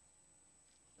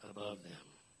above them.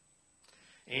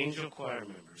 Angel choir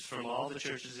members from all the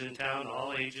churches in town,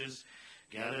 all ages,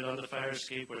 gathered on the fire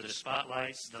escape where the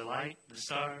spotlights, the light, the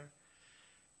star,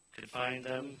 could find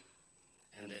them,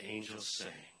 and the angels sang.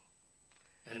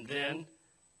 And then,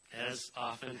 as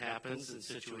often happens in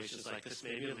situations like this,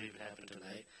 maybe it'll even happen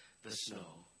tonight, the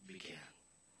snow began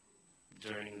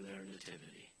during their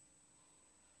nativity.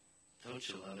 Don't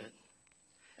you love it?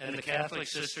 And the Catholic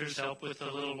sisters helped with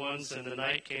the little ones, and the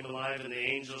night came alive, and the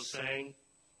angels sang.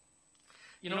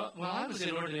 You know, while I was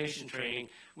in ordination training,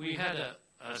 we had a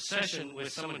session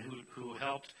with someone who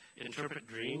helped interpret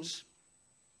dreams.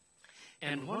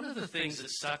 And one of the things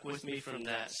that stuck with me from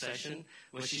that session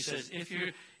was, she says, if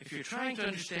you're trying to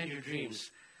understand your dreams,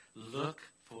 look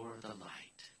for the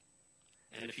light.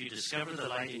 And if you discover the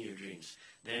light in your dreams,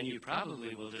 then you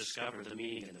probably will discover the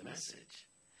meaning and the message.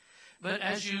 But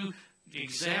as you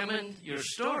examine your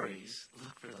stories,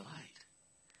 look for the light.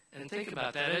 And think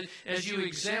about that. As you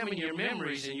examine your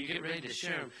memories and you get ready to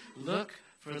share them, look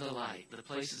for the light, the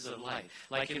places of light.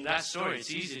 Like in that story,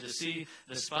 it's easy to see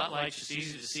the spotlights. It's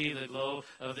easy to see the glow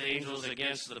of the angels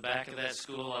against the back of that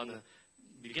school on the...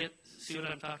 See what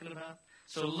I'm talking about?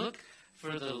 So look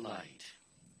for the light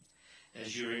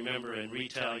as you remember and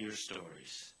retell your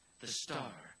stories. The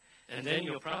star. And then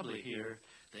you'll probably hear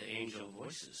the angel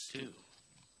voices too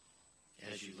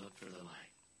as you look for the light.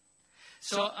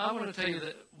 So I want to tell you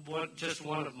that just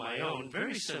one of my own,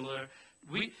 very similar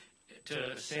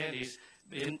to Sandy's.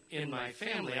 In my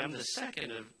family, I'm the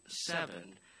second of 7,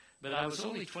 but I was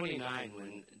only 29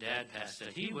 when Dad passed.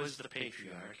 And he was the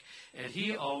patriarch, and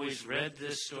he always read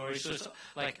this story. So it's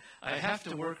like I have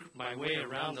to work my way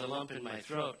around the lump in my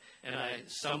throat, and I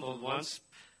stumbled once,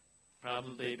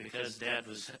 probably because Dad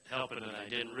was helping and I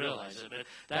didn't realize it. But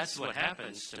that's what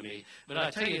happens to me. But I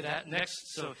tell you that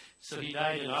so he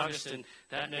died in August, and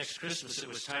that next Christmas it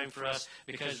was time for us,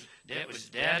 because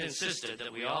Dad insisted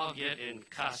that we all get in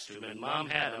costume, and Mom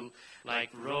had them like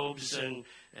robes, and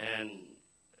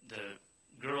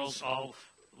the girls all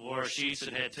wore sheets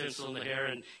and had tinsel in the hair,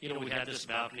 and we had this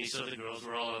balcony, so the girls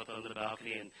were all up on the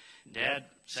balcony, and Dad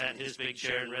sat in his big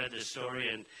chair and read this story,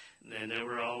 and there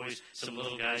were always some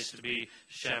little guys to be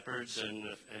shepherds and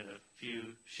a few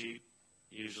sheep,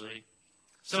 usually.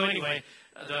 So anyway,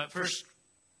 the first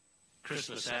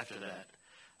Christmas after that,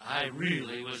 I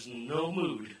really was in no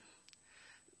mood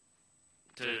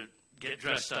to get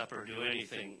dressed up or do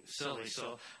anything silly.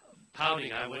 So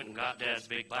pouting, I went and got Dad's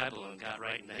big Bible and got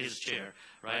right into his chair,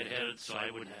 right ahead, so I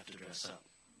wouldn't have to dress up.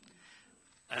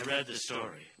 I read the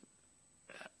story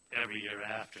every year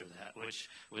after that, which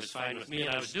was fine with me. And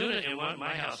I was doing it in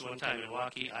my house one time in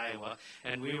Waukee, Iowa,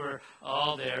 and we were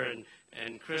all there,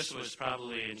 and Chris was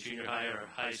probably in junior high or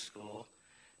high school,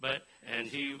 and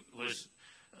he was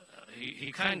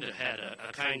he kind of had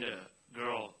a kind of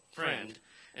girl friend.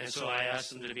 And so I asked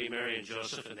them to be Mary and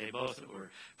Joseph, and they both were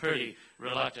pretty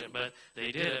reluctant, but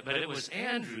they did it. But it was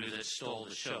Andrew that stole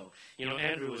the show. You know,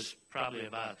 Andrew was probably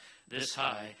about this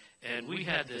high, and we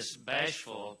had this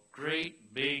bashful,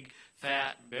 great, big,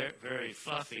 fat, very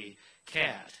fluffy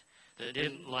cat that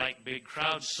didn't like big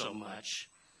crowds so much.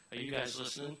 Are you guys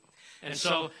listening? And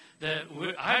so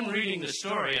I'm reading the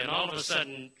story, and all of a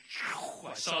sudden,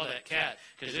 I saw that cat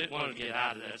because it wanted to get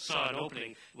out of it. It saw an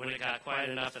opening when it got quiet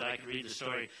enough that I could read the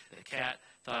story. The cat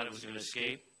thought it was going to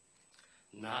escape.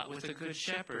 Not with a good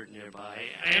shepherd nearby.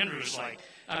 Andrew's like,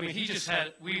 I mean,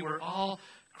 we were all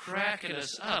cracking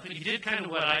us up. He did kind of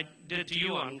what I did to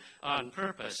you on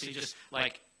purpose. He just,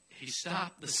 he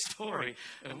stopped the story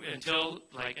until,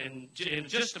 in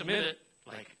just a minute,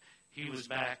 he was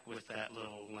back with that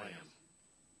little lamb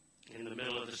in the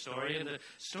middle of the story, and the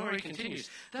story continues.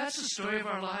 That's the story of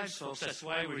our lives, folks. That's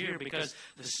why we're here, because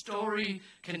the story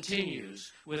continues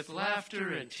with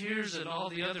laughter and tears and all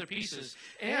the other pieces,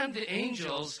 and the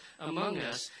angels among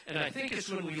us. And I think it's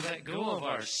when we let go of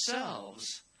ourselves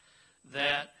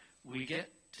that we get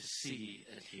to see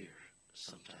and hear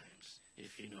sometimes,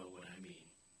 if you know what I mean.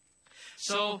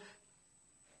 So,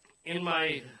 in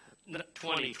my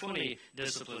 2020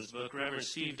 Disciplines book, Reverend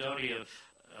Steve Doty of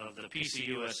the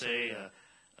PCUSA,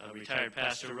 a retired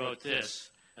pastor, wrote this,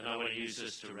 and I want to use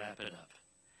this to wrap it up.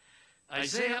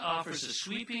 Isaiah offers a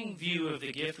sweeping view of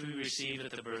the gift we receive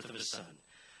at the birth of his son.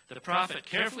 The prophet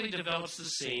carefully develops the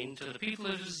scene. To the people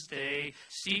of his day,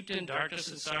 steeped in darkness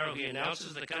and sorrow, he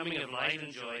announces the coming of light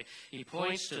and joy. He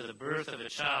points to the birth of a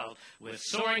child. With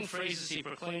soaring phrases, he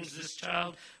proclaims this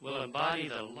child will embody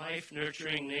the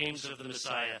life-nurturing names of the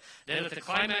Messiah. Then at the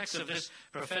climax of this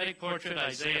prophetic portrait,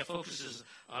 Isaiah focuses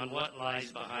on what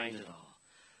lies behind it all.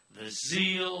 The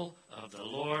zeal of the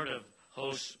Lord of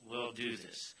hosts will do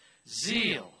this.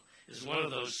 Zeal is one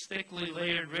of those thickly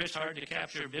layered, rich,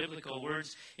 hard-to-capture biblical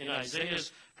words in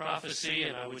Isaiah's prophecy,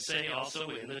 and I would say also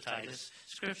in the Titus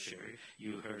scripture.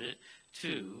 You heard it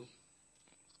too.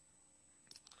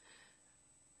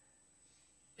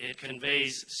 It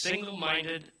conveys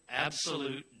single-minded,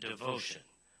 absolute devotion.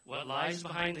 What lies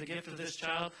behind the gift of this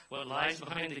child, what lies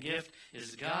behind the gift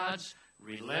is God's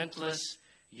relentless,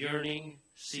 yearning,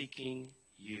 seeking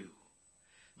you.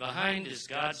 Behind is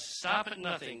God's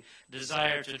stop-at-nothing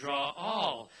desire to draw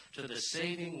all to the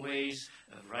saving ways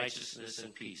of righteousness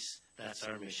and peace. That's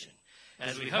our mission.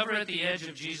 As we hover at the edge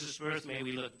of Jesus' birth, may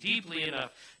we look deeply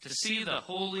enough to see the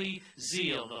holy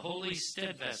zeal, the holy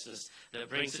steadfastness that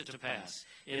brings it to pass.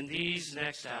 In these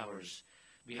next hours,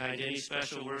 behind any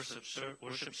special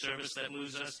worship service that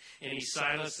moves us, any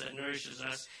silence that nourishes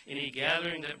us, any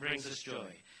gathering that brings us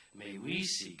joy, may we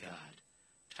see God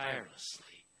tirelessly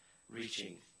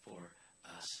reaching for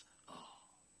us all.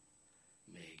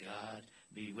 May God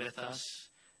be with us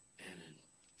and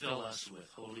fill us with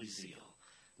holy zeal.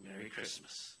 Merry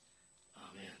Christmas.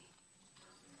 Amen.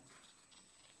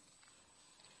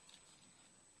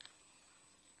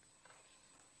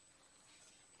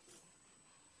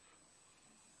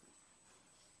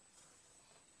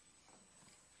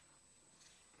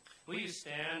 Will you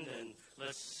stand and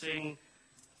let's sing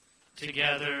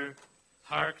together,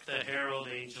 Hark the Herald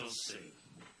Angels Sing.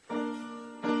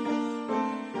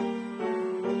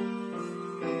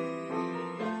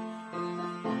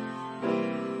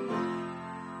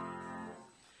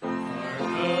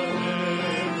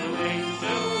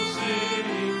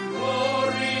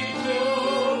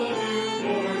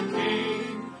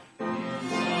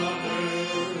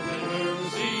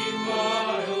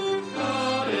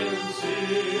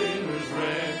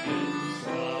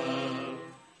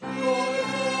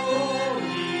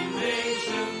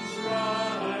 Rise.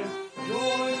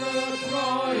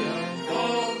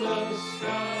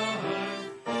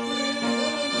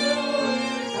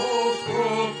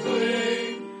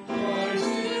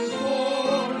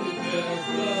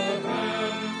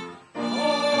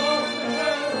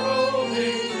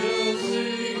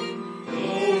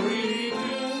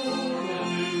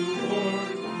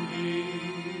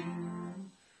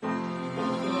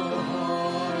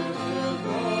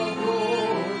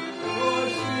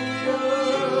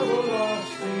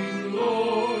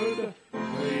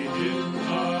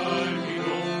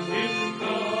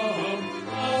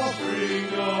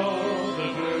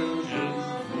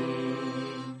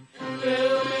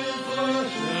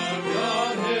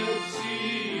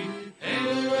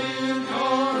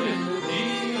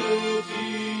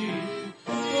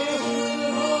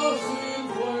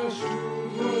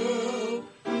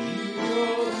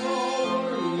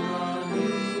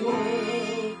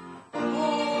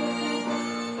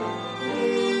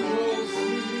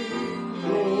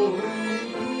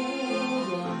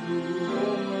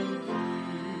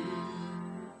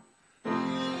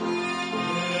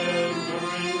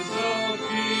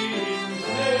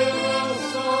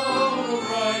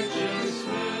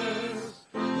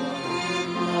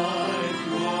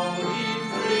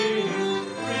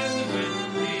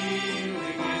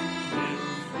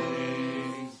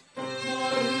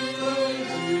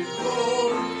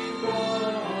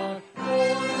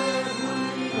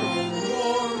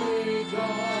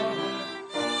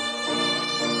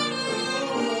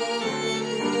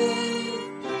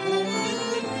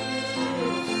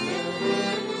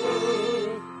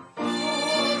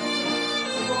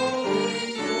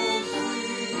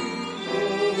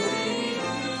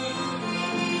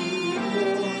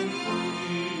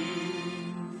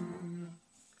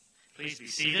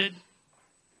 seated.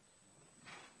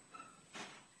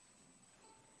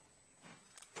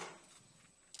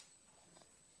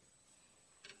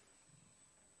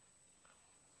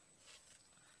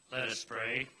 Let us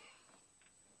pray.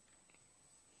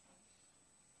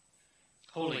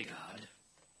 Holy God,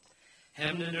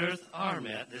 heaven and earth are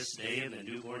met this day in the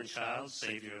newborn child,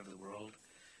 Savior of the world.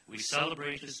 We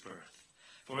celebrate his birth,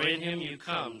 for in him you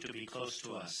come to be close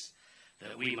to us,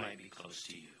 that we might be close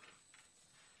to you.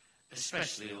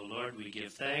 Especially, O Lord, we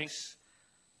give thanks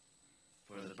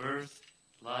for the birth,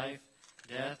 life,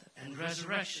 death, and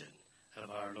resurrection of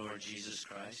our Lord Jesus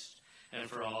Christ, and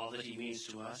for all that he means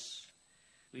to us.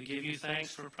 We give you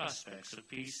thanks for prospects of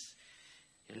peace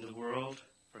in the world,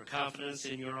 for confidence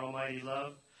in your almighty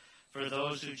love, for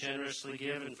those who generously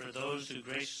give, and for those who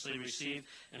graciously receive,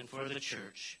 and for the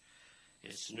church.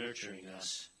 It's nurturing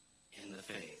us in the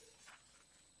faith.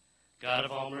 God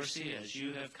of all mercy, as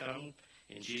you have come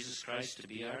in Jesus Christ to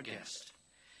be our guest,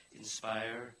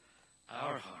 inspire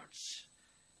our hearts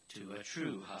to a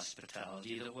true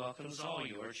hospitality that welcomes all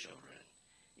your children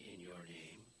in your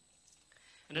name.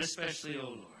 And especially, O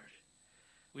Lord,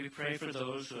 we pray for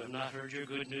those who have not heard your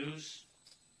good news.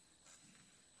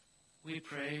 We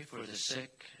pray for the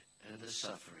sick and the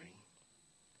suffering,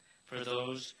 for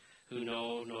those who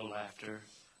know no laughter,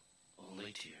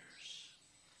 only tears.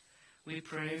 We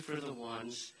pray for the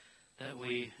ones that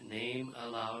we name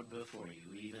aloud before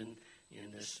you, even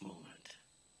in this moment.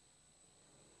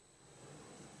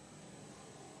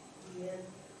 Ian,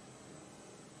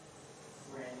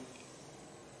 Ray,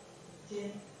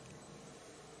 Jim,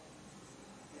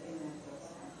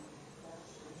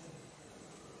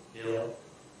 Bill,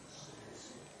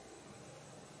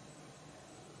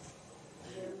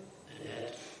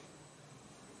 Annette,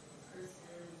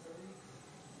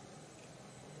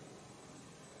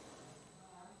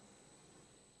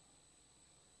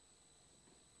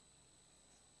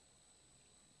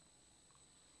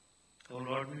 O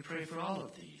Lord, we pray for all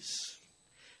of these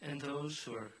and those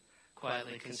who are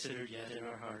quietly considered yet in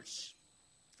our hearts.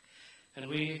 And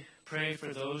we pray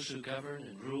for those who govern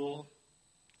and rule,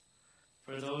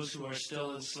 for those who are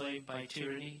still enslaved by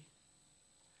tyranny,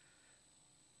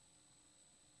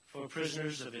 for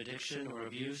prisoners of addiction or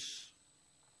abuse,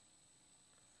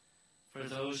 for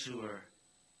those who are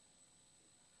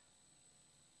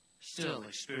still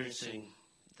experiencing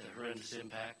the horrendous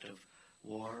impact of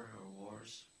war or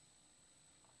wars.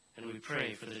 And we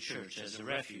pray for the church as a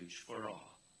refuge for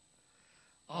all.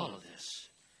 All of this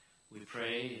we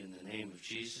pray in the name of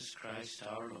Jesus Christ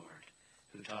our Lord,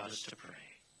 who taught us to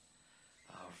pray.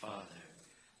 Our Father,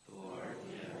 who art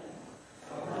in heaven,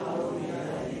 hallowed be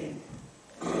thy name.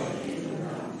 Thy kingdom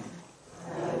come,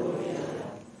 thy will be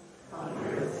done, on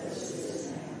earth as it is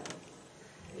in heaven.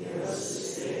 Give us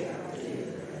this day our daily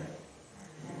bread,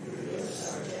 and forgive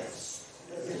us our debts,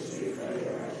 as we forgive our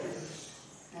debtors.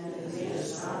 And lead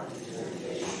us not into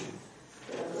temptation,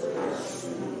 but deliver us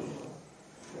from evil.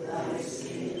 For thine is the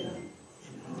kingdom,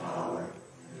 and the power,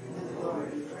 and the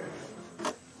glory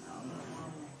forever.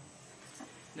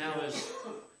 Now, as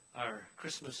our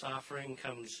Christmas offering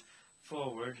comes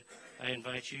forward, I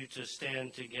invite you to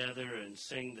stand together and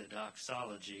sing the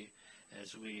doxology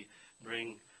as we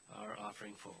bring our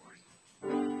offering forward.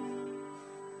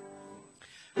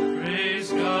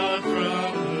 Praise God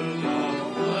from whom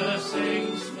all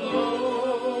blessings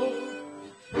flow.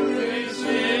 Praise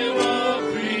him, all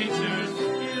creatures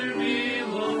here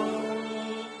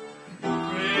below.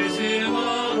 Praise him,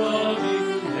 all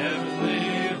loving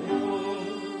heavenly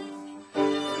hosts.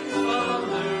 Praise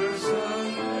Father, Son,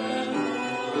 and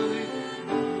Holy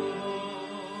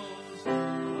Ghost.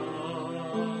 Amen.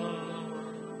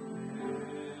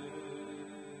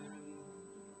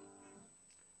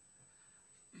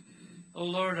 O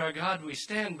Lord our God, we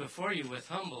stand before you with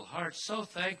humble hearts, so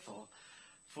thankful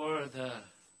for the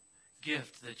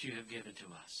gift that you have given to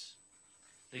us,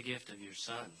 the gift of your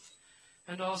Son,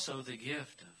 and also the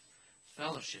gift of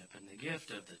fellowship and the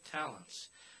gift of the talents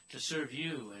to serve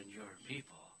you and your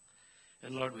people.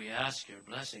 And Lord, we ask your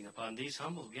blessing upon these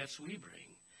humble gifts we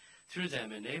bring. Through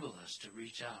them, enable us to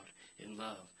reach out in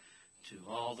love to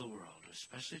all the world,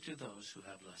 especially to those who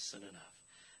have less than enough.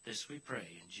 This we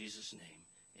pray in Jesus' name.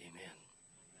 Amen.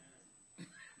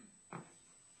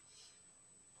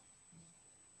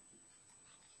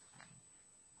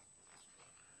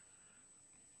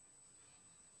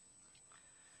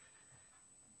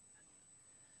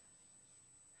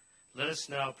 Let us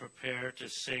now prepare to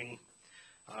sing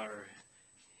our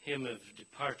hymn of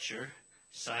departure,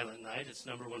 Silent Night. It's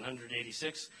number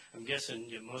 186. I'm guessing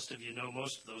most of you know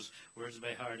most of those words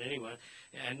by heart anyway.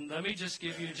 And let me just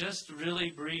give you just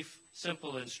really brief,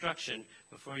 simple instruction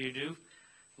before you do.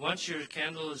 once your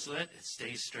candle is lit, it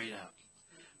stays straight up.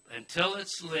 Until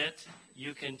it's lit,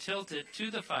 you can tilt it to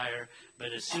the fire,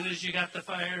 but as soon as you got the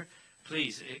fire,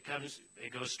 please, it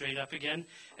goes straight up again.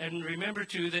 And remember,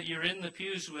 too, that you're in the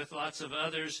pews with lots of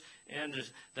others, and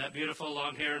that beautiful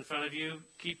long hair in front of you,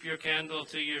 keep your candle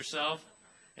to yourself.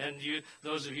 And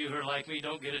those of you who are like me,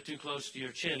 don't get it too close to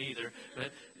your chin either.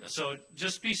 So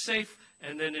just be safe,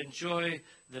 and then enjoy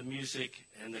the music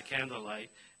and the candlelight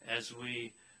as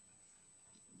we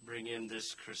bring in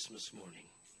this Christmas morning.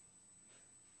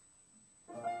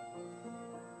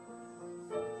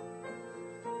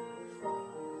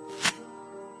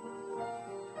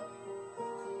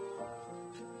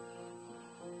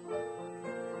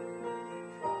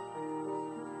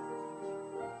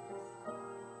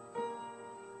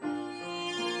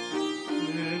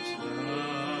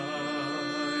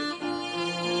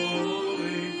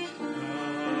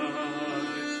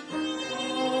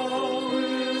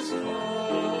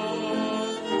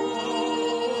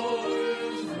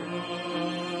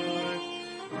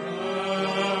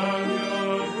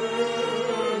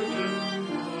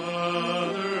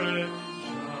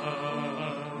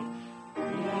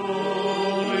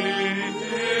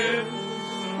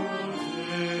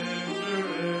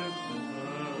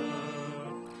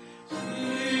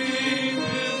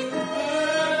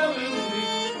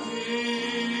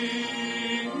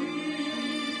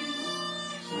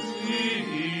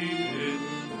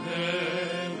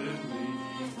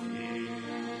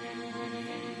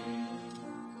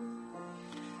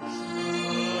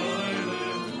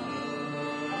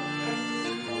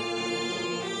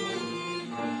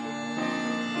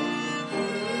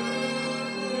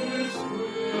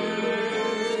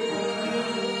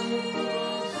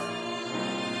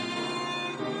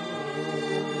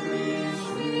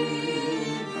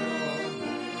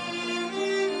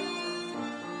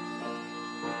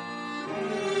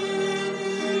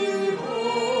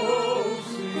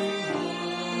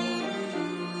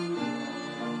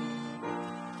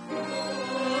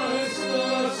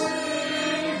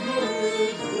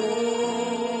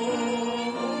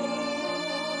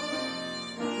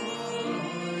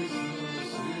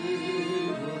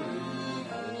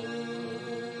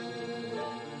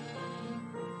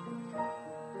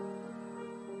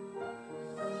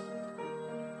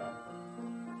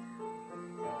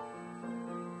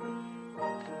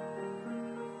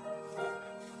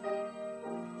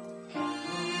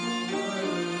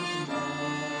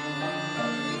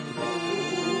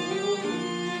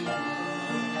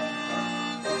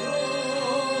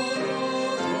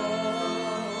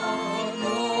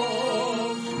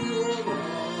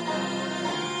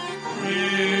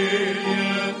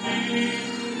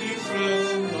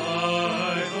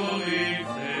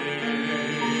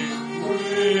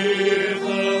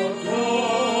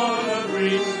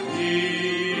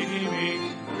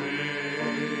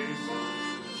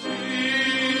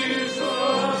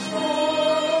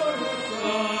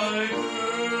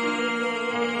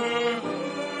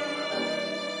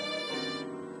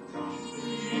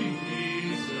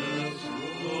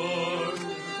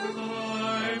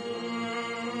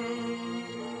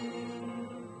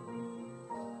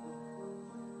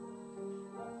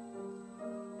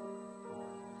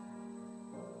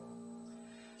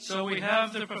 So we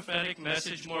have the prophetic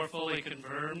message more fully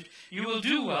confirmed. You will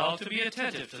do well to be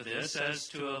attentive to this as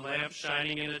to a lamp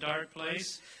shining in a dark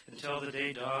place until the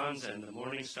day dawns and the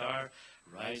morning star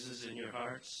rises in your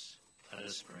hearts. Let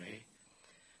us pray.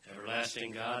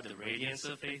 Everlasting God, the radiance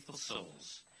of faithful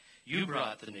souls, you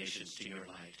brought the nations to your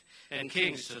light and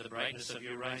kings to the brightness of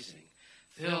your rising.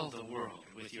 Fill the world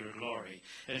with your glory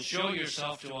and show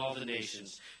yourself to all the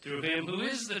nations through him who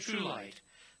is the true light,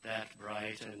 that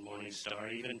bright and morning star,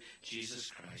 even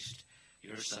Jesus Christ,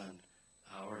 your Son,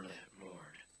 our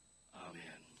Lord. Amen.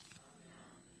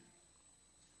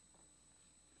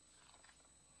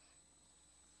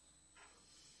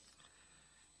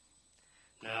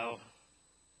 Now,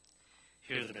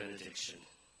 hear the benediction.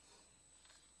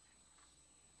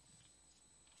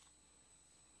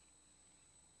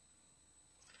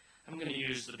 I'm going to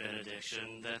use the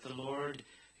benediction that the Lord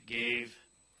gave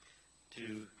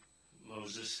to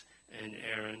Moses and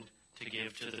Aaron to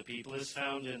give to the people. Is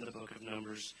found in the book of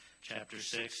Numbers, chapter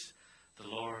 6. The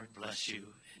Lord bless you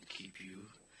and keep you.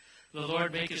 The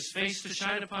Lord make his face to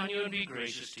shine upon you and be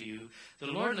gracious to you. The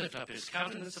Lord lift up his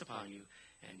countenance upon you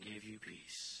and give you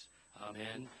peace.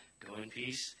 Amen. Go in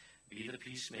peace. Be the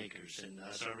peacemakers. And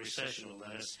as our recessional,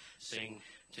 let us sing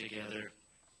together,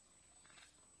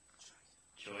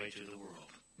 Joy to the World.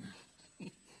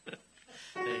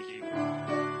 Thank you.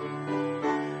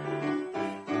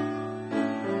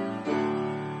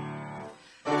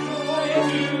 Joy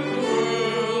to the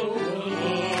world, the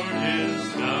Lord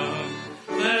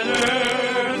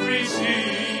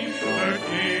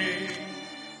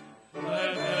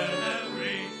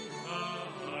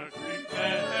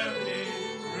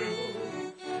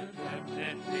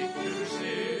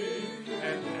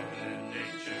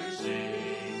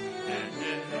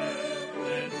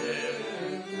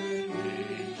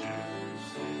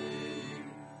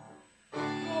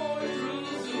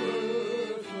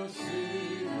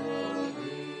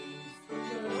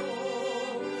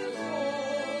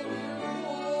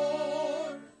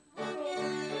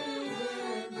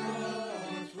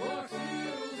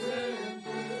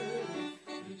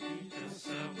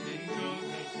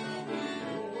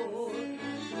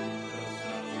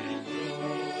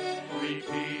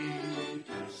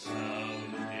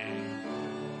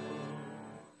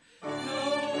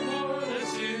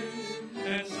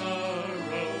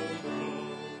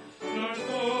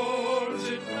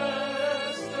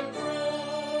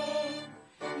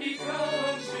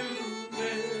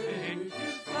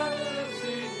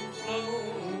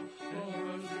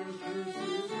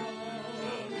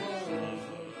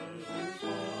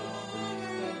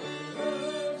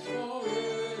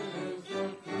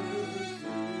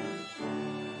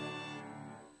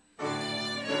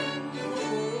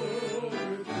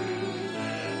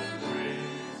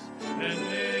and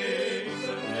makes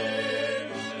the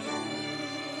nations true.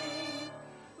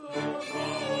 The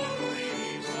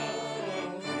glories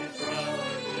of his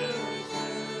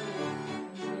righteousness.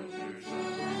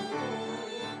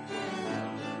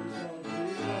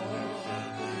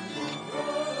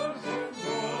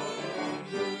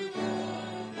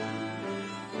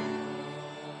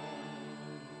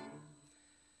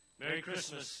 Merry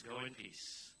Christmas. Go in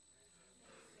peace.